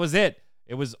 That was it.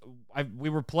 We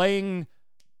were playing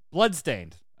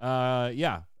Bloodstained.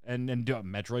 And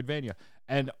Metroidvania.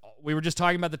 And we were just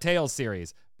talking about the Tales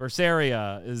series.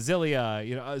 Berseria,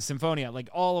 Zillia, Symphonia, like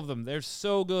all of them. They're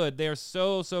so good. They are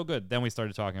so, so good. Then we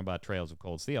started talking about Trails of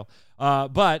Cold Steel.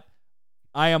 But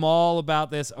I am all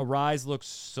about this. Arise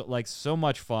looks like so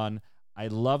much fun. I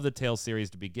love the Tales series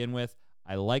to begin with.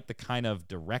 I like the kind of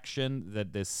direction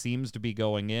that this seems to be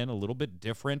going in, a little bit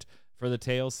different for the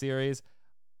Tales series.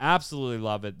 Absolutely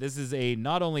love it. This is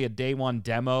not only a day one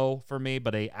demo for me,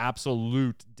 but a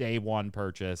absolute day one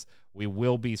purchase. We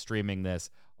will be streaming this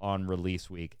on release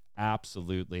week.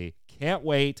 Absolutely. Can't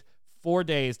wait. 4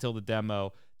 days till the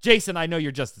demo. Jason, I know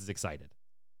you're just as excited.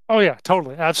 Oh, yeah,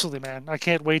 totally. Absolutely, man. I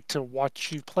can't wait to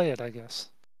watch you play it, I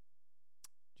guess.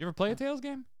 Did you ever play a Tales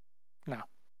game? No.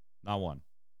 Not one.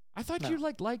 I thought you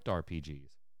liked RPGs.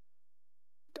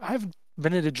 I've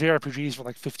been into JRPGs for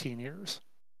like 15 years.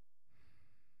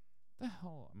 What the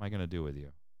hell am I going to do with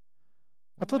you?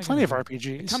 I played plenty of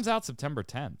RPGs. It comes out September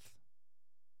 10th.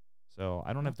 So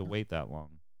I don't have to wait that long.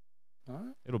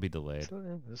 It'll be delayed.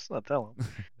 It's not that long.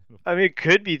 I mean, it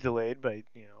could be delayed, but,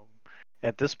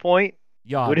 at this point,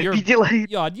 would it be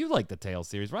delayed? Yod, you like the Tales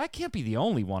series, right? I can't be the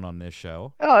only one on this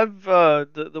show. Oh, I've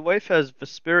the wife has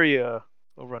Vesperia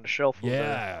over on the shelf.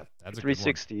 Yeah, that's a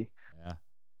 360. Good one.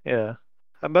 Yeah.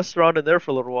 I messed around in there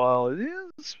for a little while. Yeah,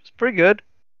 it's pretty good.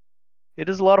 It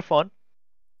is a lot of fun.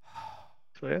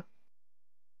 So yeah.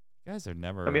 You guys are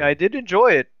never. I mean, I did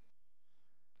enjoy it,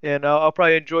 and I'll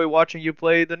probably enjoy watching you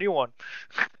play the new one.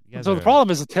 So the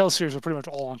problem is the Tales series are pretty much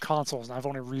all on consoles, and I've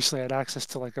only recently had access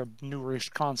to like a newer-ish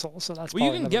console, so that's. Well,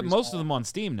 you can get most of them on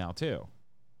Steam now too.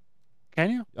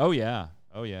 Can you? Oh yeah.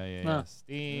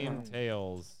 Steam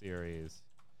Tales series.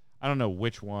 I don't know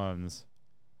which ones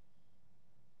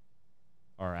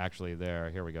are actually there.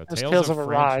 Here we go. Tales of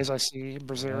Arise, I see.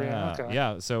 Berseria. Yeah. Okay.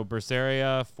 Yeah. So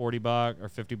Berseria, $40 or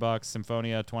 $50.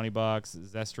 Symphonia, $20.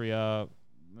 Zestria,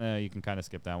 you can kind of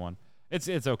skip that one.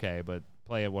 It's okay, but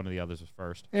play one of the others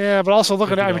first. Yeah, but also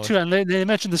look at it too, and they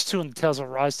mentioned this too in the Tales of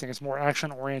Arise thing. It's more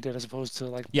action oriented as opposed to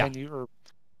like menu or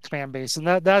command based, and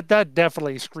that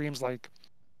definitely screams like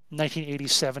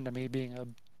 1987 to me,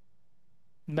 being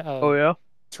a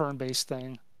turn based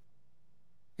thing.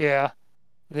 Yeah.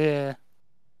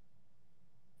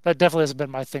 That definitely hasn't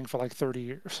been my thing for like 30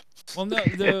 years. Well,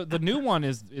 no, the new one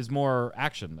is more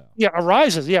action though. Yeah,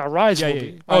 Arise will Yeah.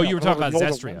 be. Oh, I you were know, talking about the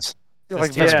older Zestria. ones. Yeah,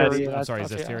 like Zestiria. Vesperia. I'm that sorry,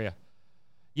 stuff, Zestiria.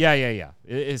 Yeah.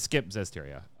 It skipped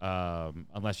Zestiria.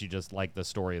 Unless you just like the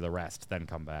story of the rest, then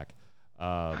come back.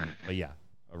 But yeah,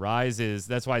 Arise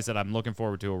that's why I said I'm looking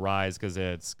forward to Arise, because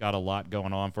it's got a lot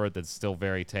going on for it that's still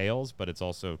very Tales, but it's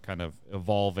also kind of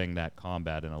evolving that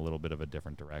combat in a little bit of a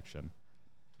different direction.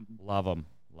 Love them.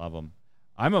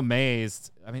 I'm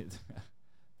amazed. I mean,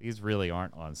 these really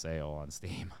aren't on sale on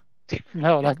Steam.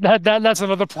 No, that's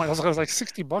another point. I was like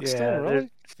 $60 still, Yeah, really?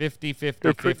 50, 50,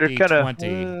 They're 50, kinda- 20.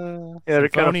 Yeah, they're kind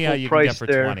of Symphonia full you can price get for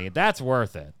there. 20. That's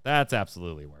worth it. That's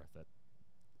absolutely worth it.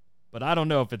 But I don't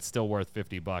know if it's still worth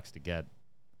 $50 to get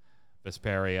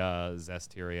Vesperia,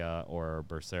 Zestiria, or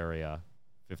Berseria,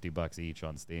 $50 each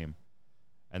on Steam.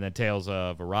 And then Tales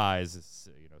of Arise is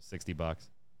 $60.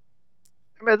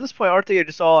 I mean, at this point, aren't they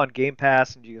just all on Game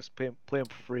Pass and you just play them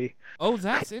for free? Oh,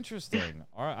 that's interesting.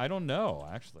 All right, I don't know,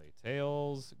 actually.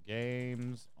 Tales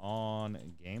games on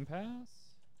Game Pass?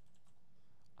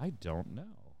 I don't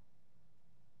know.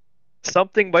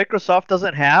 Something Microsoft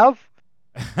doesn't have?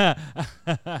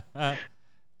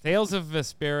 Tales of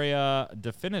Vesperia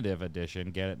Definitive Edition,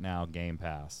 get it now, Game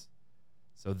Pass.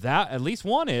 So that, at least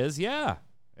one is, yeah.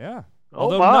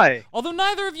 Oh my. Although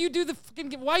neither of you do the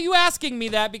fucking... Why are you asking me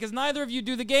that? Because neither of you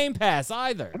do the Game Pass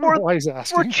either. I don't know why he's For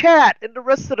asking. chat and the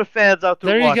rest of the fans out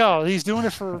there There you watching. go. He's doing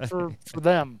it for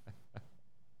them.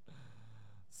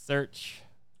 Search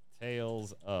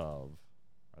Tales of...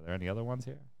 Are there any other ones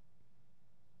here?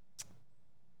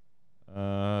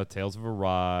 Tales of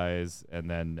Arise, and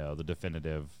then the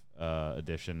definitive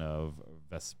edition of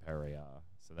Vesperia.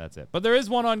 So that's it. But there is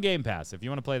one on Game Pass if you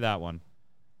want to play that one.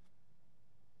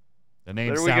 The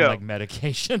names There we sound go. like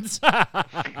medications.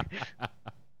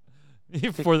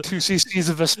 For 2 cc's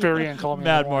of Vesperia and call me.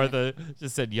 Mad Martha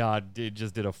just said,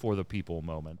 just did a for the people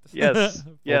moment. Yes. For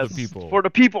yes. the people. For the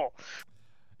people.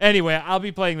 Anyway, I'll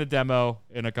be playing the demo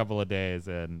in a couple of days,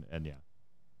 and yeah.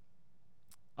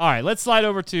 All right, let's slide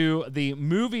over to the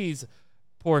movies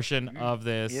portion of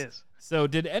this. Yes. So,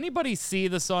 did anybody see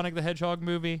the Sonic the Hedgehog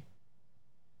movie?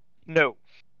 No.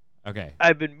 Okay.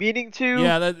 I've been meaning to,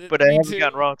 Yeah, but I haven't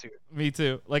gotten around to it. Me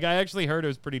too. Like, I actually heard it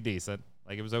was pretty decent.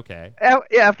 Like, it was okay. Yeah,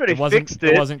 after they It fixed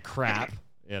it. wasn't crap.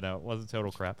 It wasn't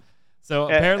total crap. So,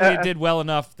 apparently it did well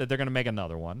enough that they're going to make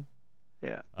another one.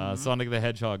 Yeah. Sonic the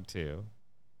Hedgehog 2.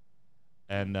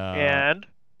 And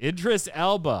Idris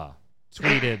Elba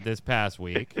tweeted this past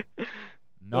week,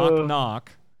 knock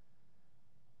knock,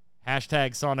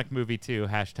 hashtag Sonic Movie 2,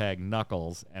 hashtag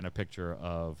Knuckles, and a picture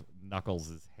of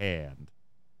Knuckles' hand.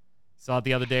 Saw it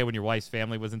the other day when your wife's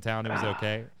family was in town. It was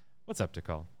okay. What's up,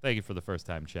 Tikal? Thank you for the first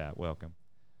time chat. Welcome.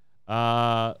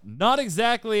 Not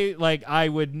exactly like I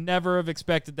would never have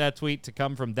expected that tweet to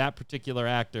come from that particular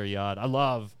actor, Yad. I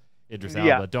love Idris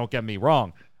Elba. Don't get me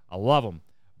wrong. I love him.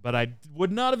 But I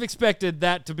would not have expected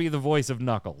that to be the voice of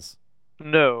Knuckles.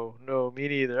 No, me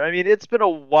neither. I mean, it's been a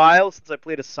while since I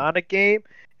played a Sonic game,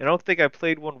 and I don't think I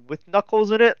played one with Knuckles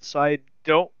in it, so I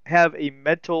don't have a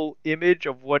mental image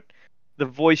of what the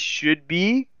voice should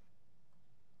be.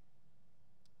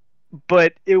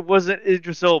 But it wasn't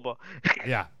Idris Elba.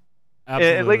 Yeah,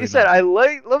 absolutely. And like I said, I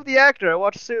love the actor. I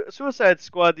watched Suicide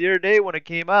Squad the other day when it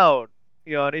came out,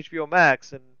 on HBO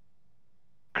Max, and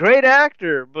great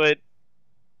actor, but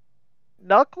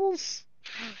Knuckles?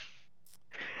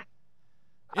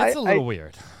 It's a little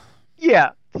weird.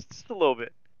 Yeah, just a little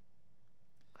bit.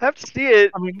 I have to see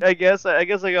it. I mean, I guess I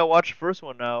gotta watch the first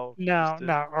one now. Now,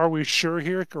 are we sure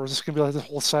here, or is this gonna be like the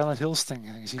whole Silent Hills thing?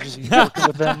 Is he just working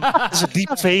with them? Is it a deep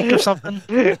fake or something?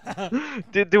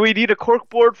 Do we need a cork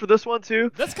board for this one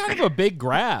too? That's kind of a big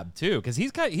grab too, because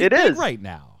he's big right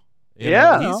now.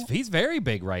 He's very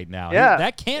big right now. Yeah,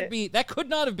 that could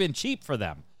not have been cheap for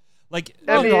them. Like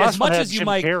as much as you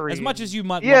might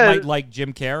like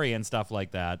Jim Carrey and stuff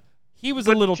like that, he was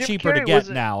a little Jim cheaper Carrey to get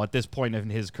now at this point in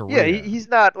his career. Yeah, he's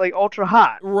not like ultra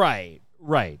hot. Right.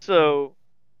 So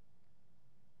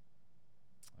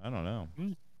I don't know.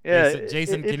 Yeah,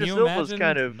 Jason, can you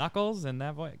imagine Knuckles in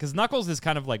that voice? Because Knuckles is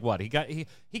kind of like what he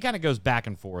kind of goes back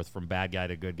and forth from bad guy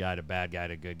to good guy to bad guy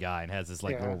to good guy, and has this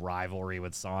little rivalry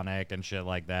with Sonic and shit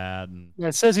like that. And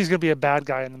it says he's gonna be a bad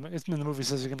guy in the movie.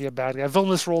 Says he's gonna be a bad guy.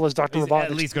 Villainous role as Dr. Robotnik.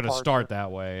 At least going to start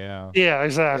that way. Yeah. Yeah,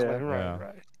 exactly. Yeah.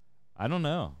 Right. I don't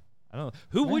know.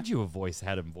 Who would you have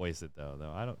had him voice it though?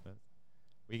 I don't.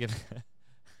 We can.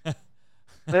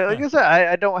 Like I said,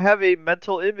 I don't have a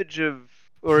mental image of.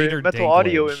 Or Peter a mental Dinklage.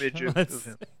 audio image of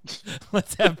him.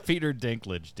 Let's have Peter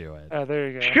Dinklage do it. There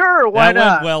you go. Sure, why that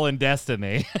not? went well in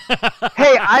Destiny.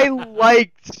 Hey, I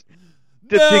liked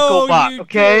the Dicklebot, you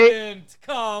okay? Didn't.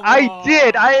 Come I on.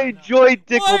 did. I enjoyed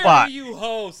Dicklebot. Why are you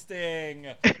hosting?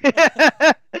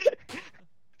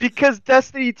 Because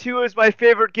Destiny 2 is my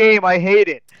favorite game. I hate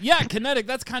it. Yeah, Kinetic,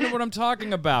 that's kind of what I'm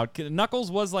talking about.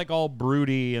 Knuckles was like all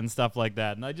broody and stuff like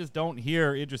that, and I just don't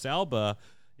hear Idris Elba,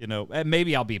 and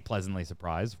maybe I'll be pleasantly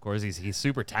surprised. Of course, he's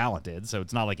super talented, so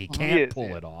it's not like he can't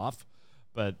pull it off,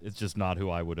 but it's just not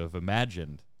who I would have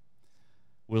imagined.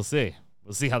 We'll see.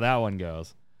 We'll see how that one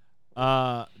goes.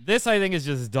 This, I think, is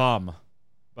just dumb,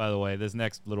 by the way, this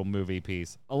next little movie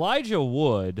piece. Elijah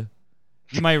Wood,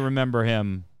 you might remember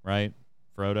him, right?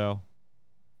 Frodo?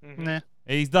 Mm-hmm. Nah.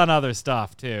 He's done other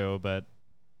stuff, too, but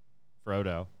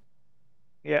Frodo.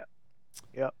 Yeah.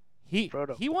 He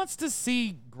wants to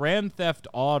see Grand Theft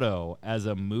Auto as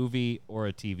a movie or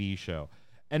a TV show.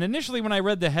 And initially when I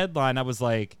read the headline, I was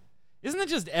like, isn't it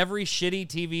just every shitty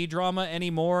TV drama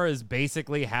anymore is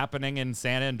basically happening in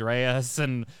San Andreas?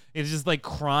 And it's just like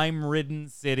crime-ridden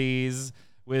cities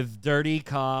with dirty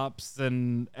cops.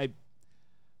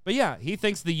 But yeah, he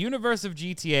thinks the universe of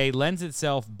GTA lends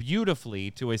itself beautifully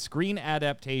to a screen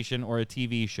adaptation or a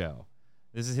TV show.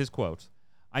 This is his quote.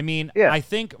 I mean, I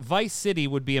think Vice City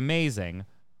would be amazing,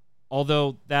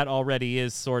 although that already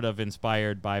is sort of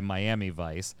inspired by Miami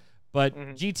Vice. But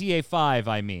GTA 5,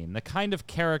 I mean, the kind of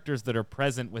characters that are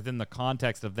present within the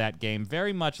context of that game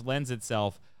very much lends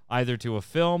itself either to a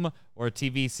film or a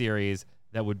TV series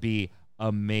that would be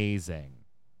amazing.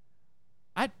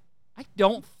 I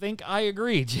don't think I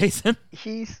agree, Jason.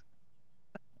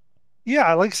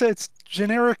 Yeah, like I said, it's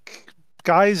generic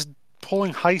guys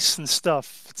pulling heists and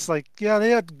stuff. It's like, yeah, they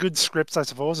had good scripts, I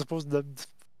suppose. I suppose the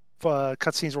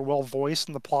cutscenes were well voiced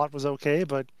and the plot was okay,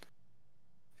 but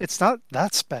it's not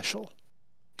that special.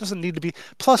 It doesn't need to be.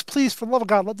 Plus, please, for the love of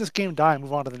God, let this game die and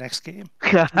move on to the next game.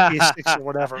 GTA 6 or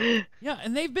whatever. Yeah,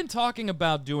 and they've been talking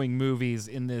about doing movies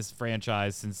in this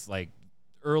franchise since like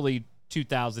early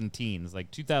 2000 teens,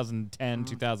 like 2010,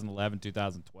 2011,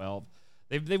 2012.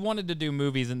 They wanted to do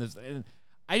movies in this.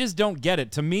 I just don't get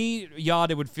it. To me, Yod,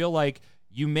 it would feel like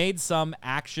you made some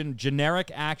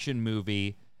generic action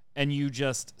movie, and you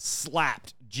just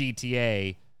slapped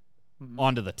GTA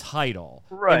onto the title.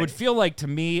 Right. It would feel like, to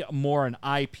me, more an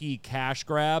IP cash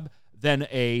grab than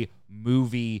a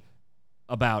movie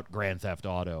about Grand Theft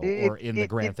Auto or in the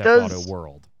Grand Theft Auto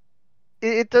world.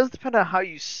 It does depend on how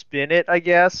you spin it, I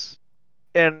guess.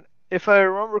 And if I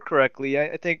remember correctly,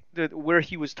 I think that where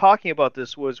he was talking about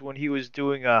this was when he was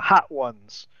doing Hot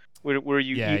Ones, where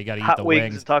you you gotta hot eat the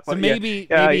wings and talk so about maybe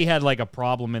he had like a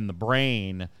problem in the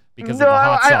brain because of the No,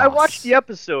 hot sauce. I watched the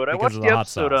episode. I Because watched of the the hot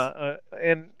episode, sauce.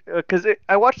 and because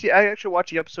I actually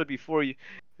watched the episode before you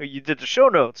did the show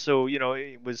notes, so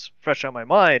it was fresh on my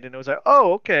mind, and it was like,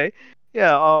 oh, okay,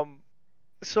 yeah.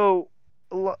 So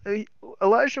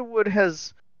Elijah Wood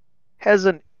has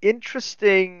an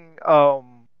interesting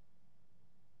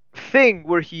thing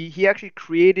where he actually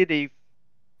created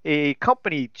a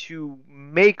company to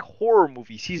make horror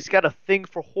movies. He's got a thing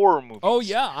for horror movies. Oh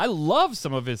yeah, I love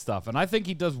some of his stuff, and I think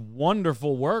he does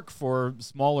wonderful work for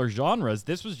smaller genres.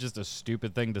 This was just a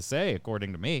stupid thing to say,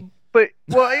 according to me. But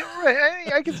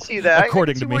I can see that.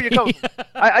 According I can see to where me. you're coming.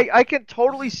 I can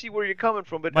totally see where you're coming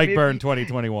from. But Mike Byrne,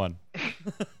 2021.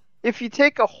 If you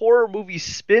take a horror movie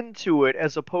spin to it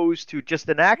as opposed to just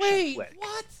an action flick.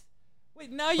 What?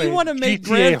 Wait, now you want to make GTA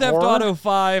Grand Theft horror? Auto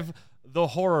 5 the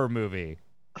horror movie?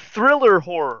 Thriller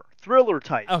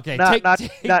type. Okay,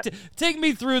 not take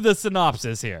me through the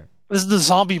synopsis here. This is the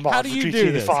zombie mod How for do you GTA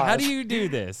do this? 5. How do you do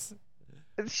this?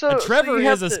 So Trevor you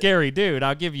is have a scary dude.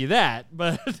 I'll give you that,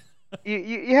 but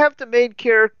you have the main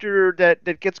character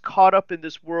that gets caught up in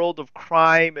this world of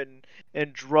crime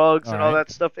and drugs and all right.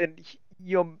 that stuff, and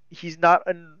he's not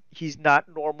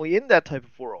normally in that type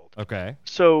of world. okay.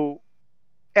 So,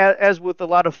 as with a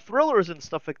lot of thrillers and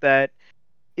stuff like that,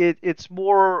 it's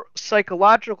more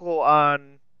psychological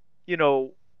on,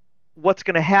 what's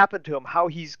going to happen to him, how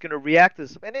he's going to react to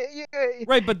this. And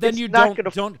Right, but then it's you not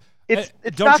don't it's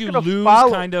don't not you gonna lose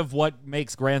follow. kind of what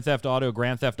makes Grand Theft Auto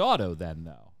then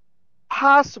though?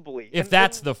 Possibly. If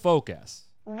that's the focus.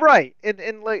 Right,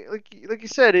 and like you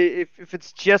said, if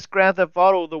it's just Grand Theft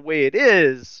Auto the way it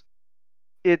is,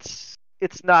 it's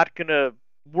not gonna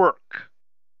work.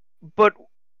 But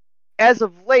as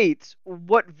of late,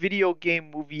 what video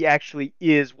game movie actually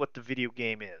is what the video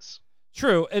game is?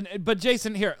 True, but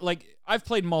Jason, here, like, I've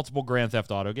played multiple Grand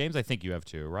Theft Auto games. I think you have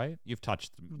too, right? You've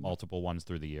touched multiple ones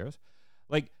through the years.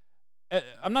 Like,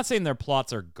 I'm not saying their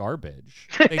plots are garbage.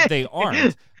 They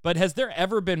aren't. But has there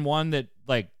ever been one that,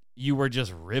 like, you were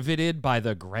just riveted by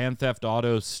the Grand Theft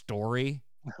Auto story?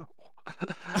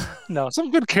 No,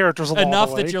 some good characters along Enough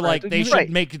the way, that you're right? like, they should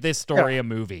make this story a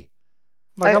movie.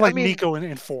 Like I like mean, Nico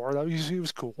in 4. He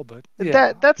was cool, but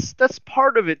yeah. that's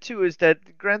part of it too. Is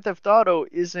that Grand Theft Auto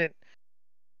isn't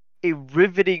a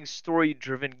riveting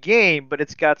story-driven game, but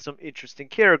it's got some interesting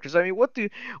characters. I mean, what do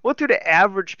the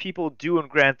average people do in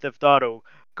Grand Theft Auto?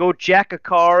 Go jack a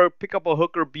car, pick up a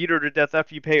hooker, beat her to death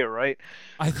after you pay her, right?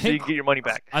 So you get your money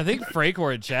back. I think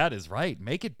Fracor in chat is right.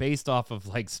 Make it based off of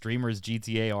like streamers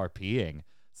GTA RPing.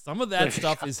 Some of that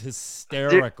stuff is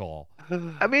hysterical.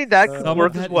 I mean, that could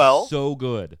work as well. So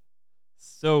good,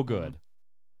 so good.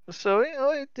 So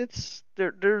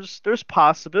there's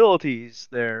possibilities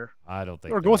there. I don't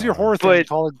think. Or go with your horror thing.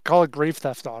 Call it Grave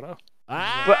Theft Auto.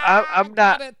 But I'm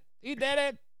not. He did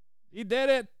it. He did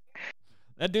it.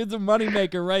 That dude's a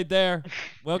moneymaker right there.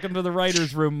 Welcome to the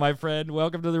writer's room, my friend.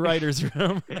 Welcome to the writer's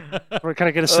room. We're kind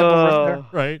of get a symbol right there.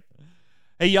 Right.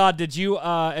 Hey, Yod, did you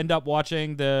end up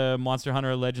watching the Monster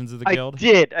Hunter Legends of the Guild?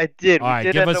 I did. All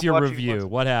right, give us your review.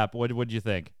 What happened? What did you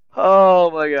think?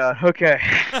 Oh my god. Okay.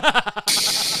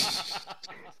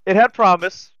 It had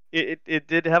promise. It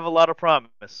did have a lot of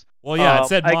promise. Well, yeah, it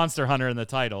said Monster Hunter in the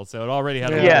title, so it already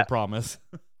had a lot of promise.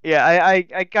 Yeah,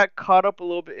 I got caught up a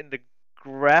little bit in the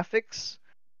graphics,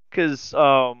 because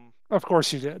of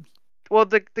course you did. Well,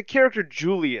 the character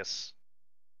Julius,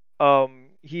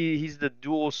 he's the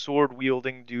dual sword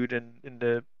wielding dude in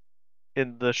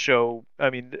the show. I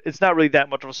mean, it's not really that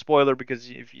much of a spoiler because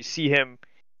if you see him,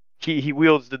 he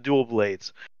wields the dual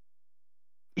blades.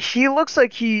 He looks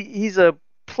like he's a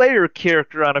player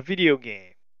character on a video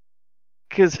game,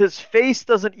 because his face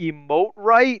doesn't emote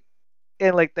right,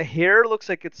 and like the hair looks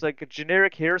like it's like a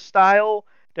generic hairstyle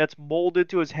that's molded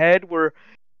to his head, where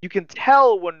you can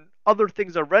tell when other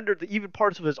things are rendered, even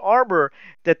parts of his armor,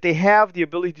 that they have the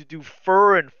ability to do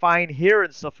fur and fine hair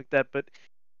and stuff like that, but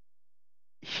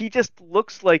he just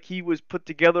looks like he was put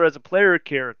together as a player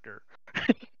character.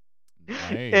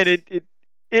 Nice. And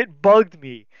it bugged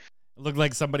me. It looked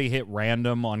like somebody hit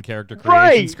random on character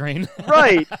creation screen.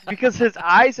 Right, because his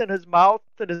eyes and his mouth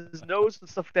and his nose and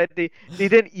stuff like that, they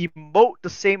didn't emote the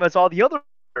same as all the other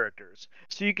characters.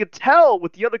 So you could tell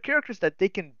with the other characters that they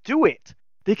can do it.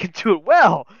 They can do it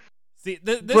well. See,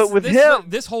 but with him,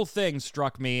 this whole thing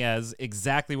struck me as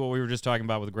exactly what we were just talking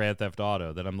about with Grand Theft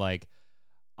Auto. That I'm like,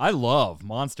 I love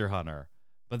Monster Hunter,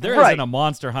 but there isn't a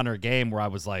Monster Hunter game where I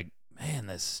was like, man,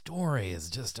 this story is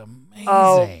just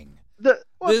amazing. This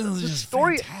is just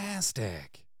story,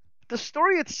 fantastic. The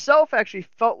story itself actually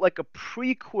felt like a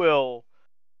prequel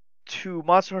to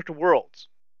Monster Hunter Worlds,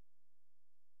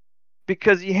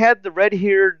 because you had the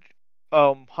red-haired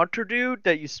hunter dude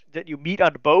that you meet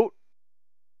on the boat.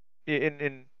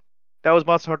 In that was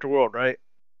Monster Hunter World, right?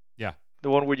 Yeah. The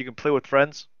one where you can play with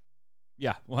friends.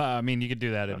 Yeah. Well, I mean, you could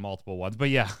do that in multiple ones, but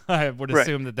yeah, I would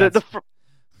assume that's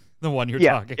the one you're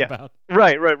talking about.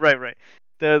 Right.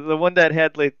 The one that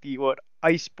had like the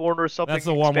Iceborne or something. That's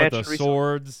the one with the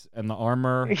swords and the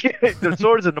armor. The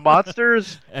swords and the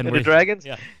monsters and the dragons.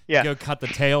 Yeah. You go cut the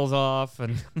tails off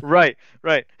and. Right.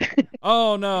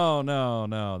 Oh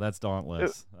no! That's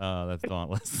Dauntless. That's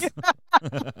Dauntless.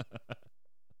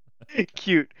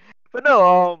 Cute, but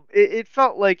no. It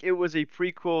felt like it was a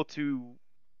prequel to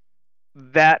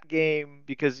that game,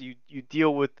 because you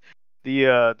deal with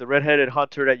the redheaded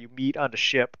hunter that you meet on the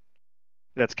ship.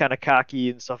 That's kind of cocky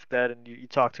and stuff like that, and you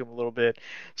talk to him a little bit.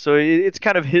 So it's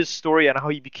kind of his story on how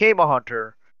he became a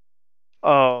hunter.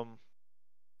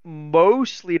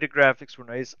 Mostly the graphics were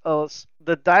nice.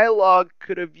 The dialogue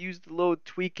could have used a little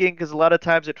tweaking, because a lot of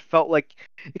times it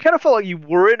kind of felt like you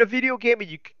were in a video game,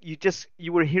 and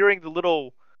you were hearing the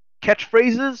little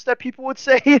catchphrases that people would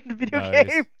say in the video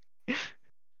game.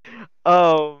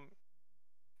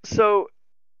 So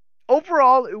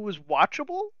overall it was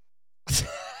watchable.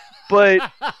 But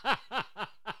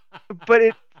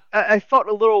I felt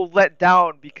a little let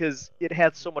down because it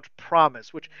had so much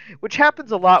promise, which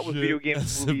happens a lot with video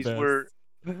games movies where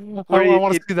I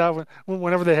want to see that one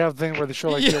whenever they have a thing where they show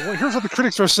like, here's what the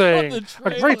critics are saying: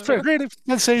 a great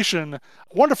sensation,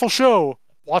 wonderful show,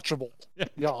 watchable.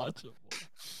 Yeah. Watchable.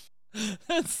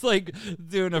 It's like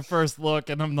doing a first look,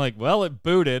 and I'm like, well, it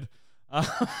booted. I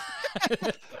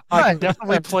can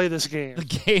definitely play this game. The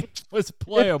game was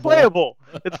playable.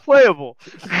 It's playable.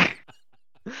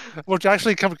 Which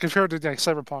actually, compared to like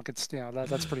Cyberpunk, it's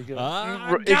that's pretty good.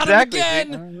 Got exactly.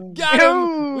 Him again. Got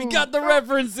him. We got the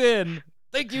reference in.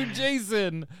 Thank you,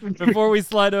 Jason. Before we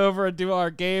slide over and do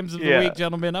our games of the week,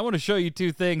 gentlemen, I want to show you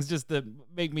two things just to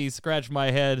make me scratch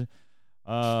my head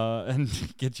and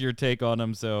get your take on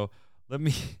them. So let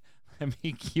me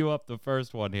cue up the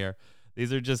first one here.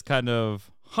 These are just kind of,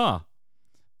 the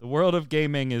world of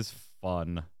gaming is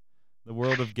fun. The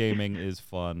world of gaming is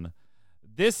fun.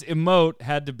 this emote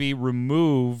had to be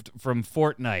removed from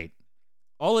Fortnite.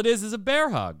 All it is a bear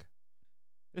hug.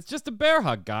 It's just a bear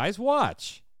hug, guys.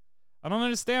 Watch. I don't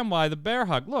understand why the bear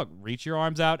hug. Look, reach your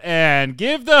arms out and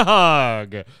give the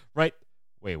hug. Right.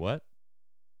 Wait, what?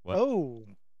 What? Oh.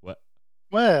 What?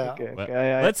 Well. Okay. What?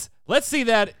 Okay. Let's see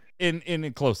that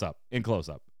in close up. In close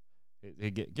up.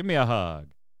 Hey, give me a hug.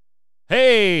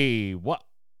 Hey, what?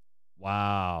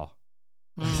 Wow.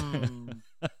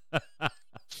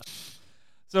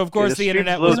 So of course the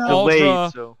internet was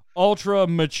ultra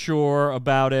mature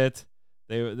about it.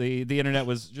 The internet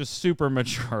was just super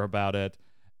mature about it.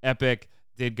 Epic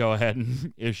did go ahead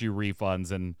and issue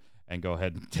refunds and go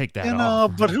ahead and take that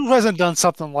off. But who hasn't done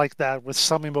something like that with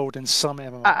some emote in some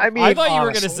MMO? I mean, I thought you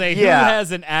were going to say who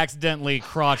hasn't accidentally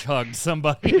crotch hugged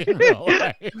somebody in real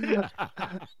life.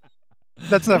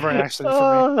 That's never an accident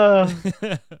for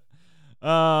me.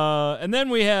 And then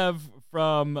we have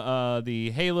from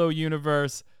the Halo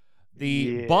universe,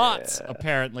 the bots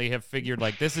apparently have figured,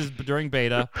 like, this is during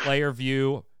beta, player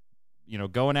view,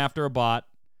 going after a bot.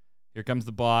 Here comes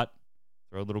the bot.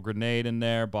 Throw a little grenade in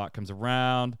there. Bot comes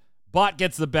around. Bot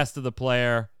gets the best of the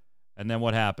player. And then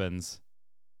what happens?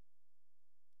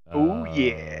 Oh,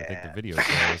 yeah. I think the video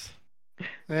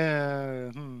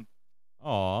froze.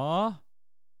 Aw.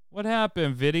 What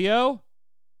happened, video?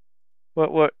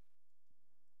 What?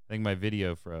 I think my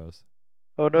video froze.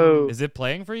 Oh, no. Is it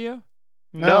playing for you?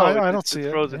 No, I don't see it.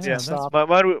 It's frozen, yeah.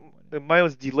 Mine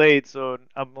was delayed, so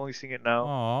I'm only seeing it now.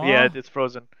 Aww. Yeah, it's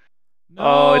frozen. No.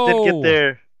 Oh, it didn't get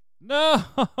there. No.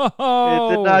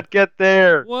 It did not get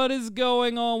there. What is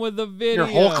going on with the video?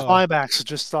 Your whole climax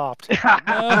just stopped. No.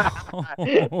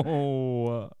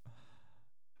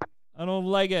 I don't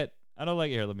like it.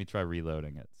 Here, let me try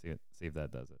reloading it. See if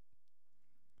that does it.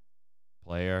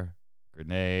 Player,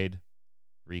 grenade,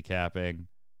 recapping.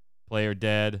 Player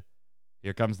dead.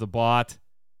 Here comes the bot.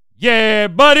 Yeah,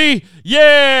 buddy.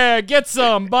 Yeah, get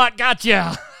some. Bot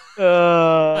gotcha.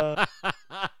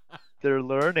 They're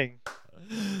learning.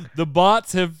 The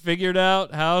bots have figured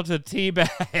out how to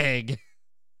teabag.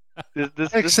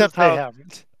 Except they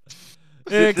haven't.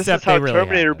 This is how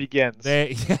Terminator begins.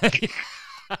 Damn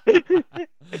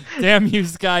you,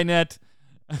 Skynet.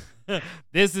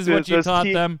 This is what you taught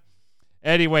them.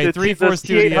 Anyway,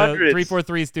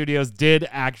 343 Studios did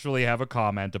actually have a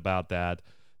comment about that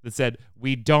said,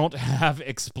 we don't have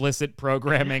explicit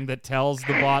programming that tells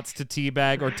the bots to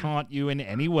teabag or taunt you in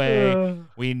any way.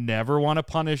 We never want to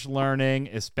punish learning,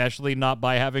 especially not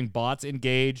by having bots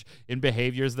engage in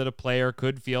behaviors that a player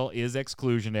could feel is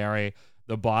exclusionary.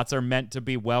 The bots are meant to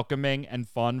be welcoming and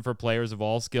fun for players of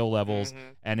all skill levels,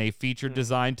 and a feature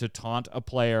designed to taunt a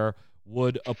player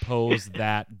would oppose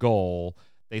that goal.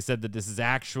 They said that this is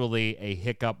actually a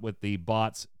hiccup with the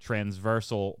bot's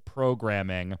transversal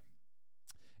programming.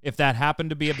 If that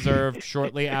happened to be observed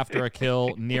shortly after a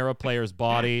kill near a player's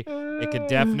body, it could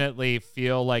definitely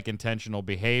feel like intentional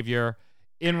behavior.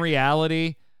 In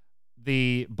reality,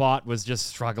 the bot was just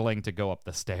struggling to go up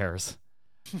the stairs,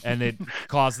 and it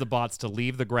caused the bots to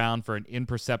leave the ground for an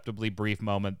imperceptibly brief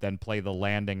moment, then play the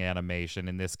landing animation,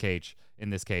 in this case,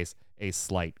 a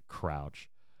slight crouch.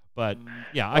 But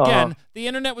yeah, again, the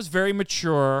internet was very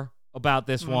mature about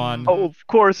this one. Oh, of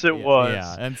course it was.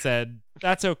 Yeah, and said,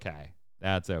 that's okay.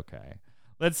 That's okay.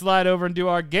 Let's slide over and do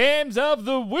our games of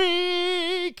the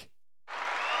week.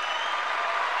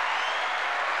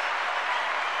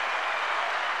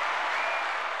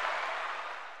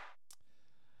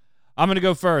 I'm going to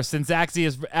go first. Since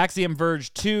Axiom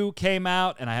Verge 2 came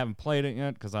out, and I haven't played it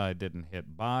yet because I didn't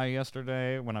hit buy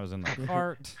yesterday when I was in the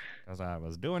cart because I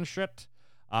was doing shit.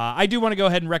 I do want to go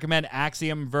ahead and recommend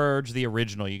Axiom Verge, the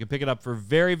original. You can pick it up for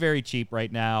very, very cheap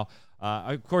right now.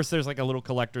 Of course, there's like a little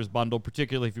collector's bundle,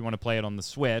 particularly if you want to play it on the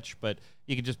Switch, but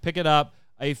you can just pick it up.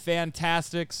 A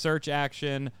fantastic search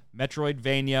action,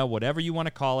 Metroidvania, whatever you want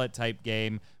to call it, type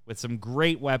game with some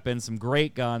great weapons, some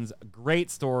great guns,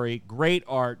 great story, great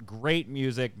art, great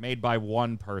music made by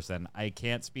one person. I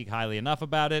can't speak highly enough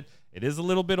about it. It is a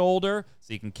little bit older,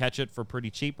 so you can catch it for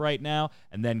pretty cheap right now,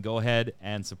 and then go ahead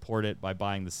and support it by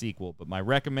buying the sequel. But my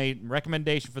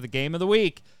recommendation for the game of the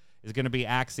week is going to be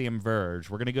Axiom Verge.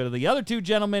 We're going to go to the other two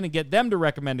gentlemen and get them to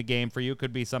recommend a game for you.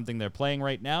 Could be something they're playing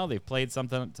right now. They've played some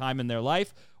time in their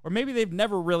life, or maybe they've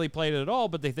never really played it at all,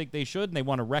 but they think they should, and they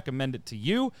want to recommend it to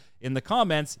you. In the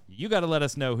comments, you got to let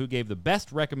us know who gave the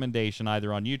best recommendation,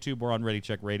 either on YouTube or on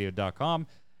ReadyCheckRadio.com.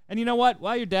 And you know what?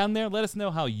 While you're down there, let us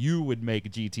know how you would make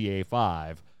GTA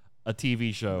 5 a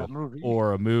TV show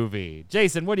or a movie.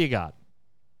 Jason, what do you got?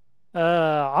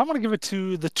 I'm going to give it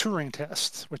to the Turing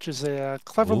Test, which is a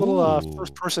clever little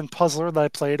first-person puzzler that I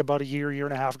played about a year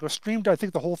and a half ago. Streamed, I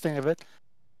think, the whole thing of it.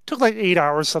 Took like 8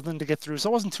 hours something to get through, so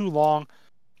it wasn't too long.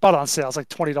 But on sale, it's like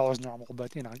 $20 normal.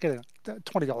 But getting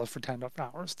 $20 for 10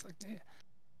 hours. Like,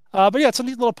 but yeah, it's a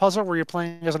neat little puzzle where you're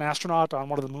playing as an astronaut on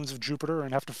one of the moons of Jupiter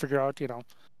and have to figure out,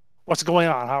 what's going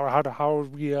on,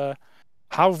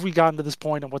 how have we gotten to this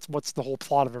point, and what's the whole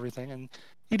plot of everything. And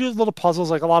you do little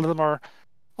puzzles, like a lot of them are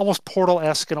almost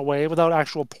Portal-esque in a way, without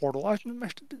actual portal. It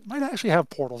might actually have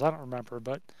portals, I don't remember,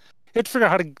 but you have to figure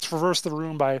out how to traverse the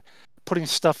room by putting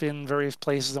stuff in various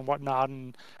places and whatnot,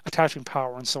 and attaching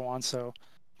power and so on. So,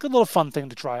 good little fun thing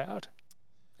to try out.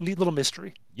 Neat little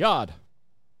mystery. Yod.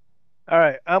 All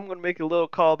right, I'm going to make a little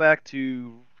callback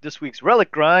to this week's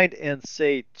Relic Grind and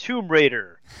say Tomb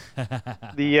Raider.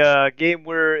 The game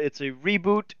where it's a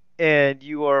reboot and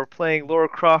you are playing Lara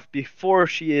Croft before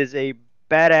she is a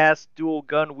badass dual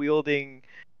gun wielding,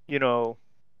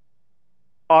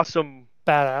 awesome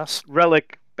Badass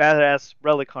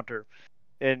relic hunter.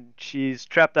 And she's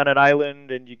trapped on an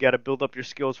island and you got to build up your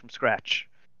skills from scratch.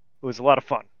 It was a lot of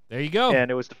fun. There you go. And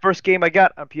it was the first game I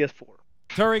got on PS4.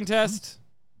 Turing test.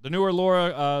 The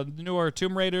newer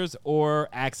Tomb Raiders, or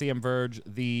Axiom Verge,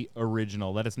 the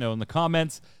original. Let us know in the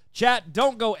comments. Chat,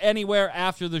 don't go anywhere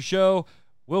after the show.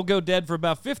 We'll go dead for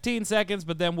about 15 seconds,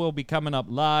 but then we'll be coming up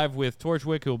live with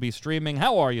Torchwick, who will be streaming.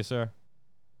 How are you, sir?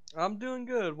 I'm doing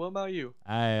good. What about you?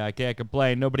 I can't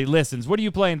complain. Nobody listens. What are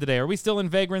you playing today? Are we still in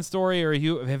Vagrant Story, or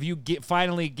have you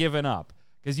finally given up?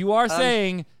 Because you are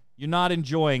saying you're not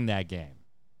enjoying that game.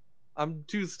 I'm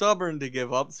too stubborn to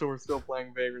give up, so we're still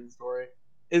playing Vagrant Story.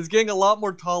 It's getting a lot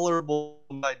more tolerable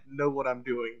when I know what I'm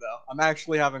doing, though. I'm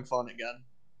actually having fun again.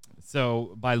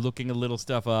 So by looking a little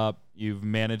stuff up, you've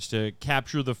managed to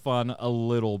capture the fun a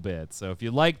little bit. So if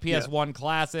you like PS1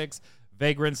 classics,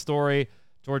 Vagrant Story,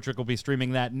 Torchwick will be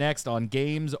streaming that next on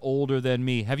Games Older Than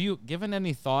Me. Have you given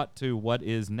any thought to what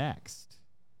is next?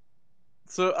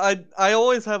 So I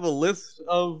always have a list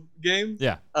of games.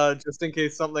 Yeah. Just in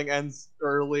case something ends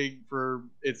early for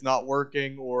it's not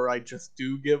working or I just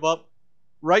do give up.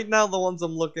 Right now, the ones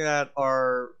I'm looking at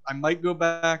are I might go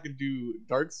back and do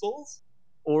Dark Souls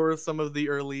or some of the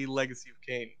early Legacy of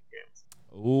Kain games.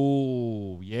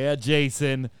 Ooh, yeah,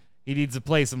 Jason. He needs to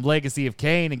play some Legacy of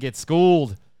Kain and get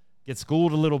schooled. Get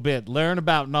schooled a little bit. Learn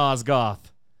about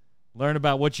Nosgoth. Learn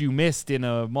about what you missed in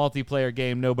a multiplayer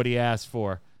game nobody asked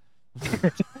for.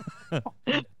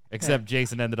 Except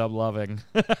Jason ended up loving.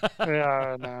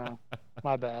 Yeah, no.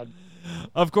 My bad.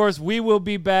 Of course, we will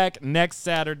be back next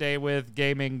Saturday with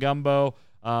Gaming Gumbo,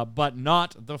 but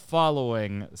not the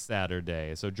following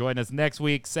Saturday. So join us next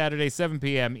week, Saturday, 7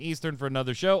 p.m. Eastern, for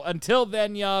another show. Until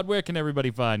then, Yod, where can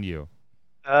everybody find you?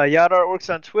 Yada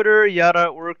Artworks on Twitter, Yada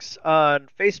Artworks on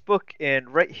Facebook, and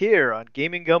right here on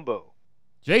Gaming Gumbo.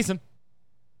 Jason.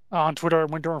 On Twitter,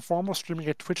 Winter Informal, streaming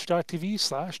at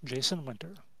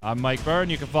twitch.tv/JasonWinter. I'm Mike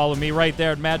Byrne. You can follow me right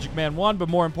there at MagicMan1, but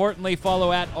more importantly,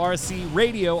 follow at RC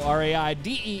Radio,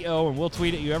 RAIDEO, and we'll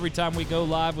tweet at you every time we go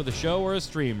live with a show or a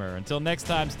streamer. Until next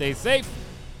time, stay safe.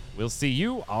 We'll see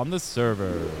you on the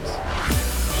servers.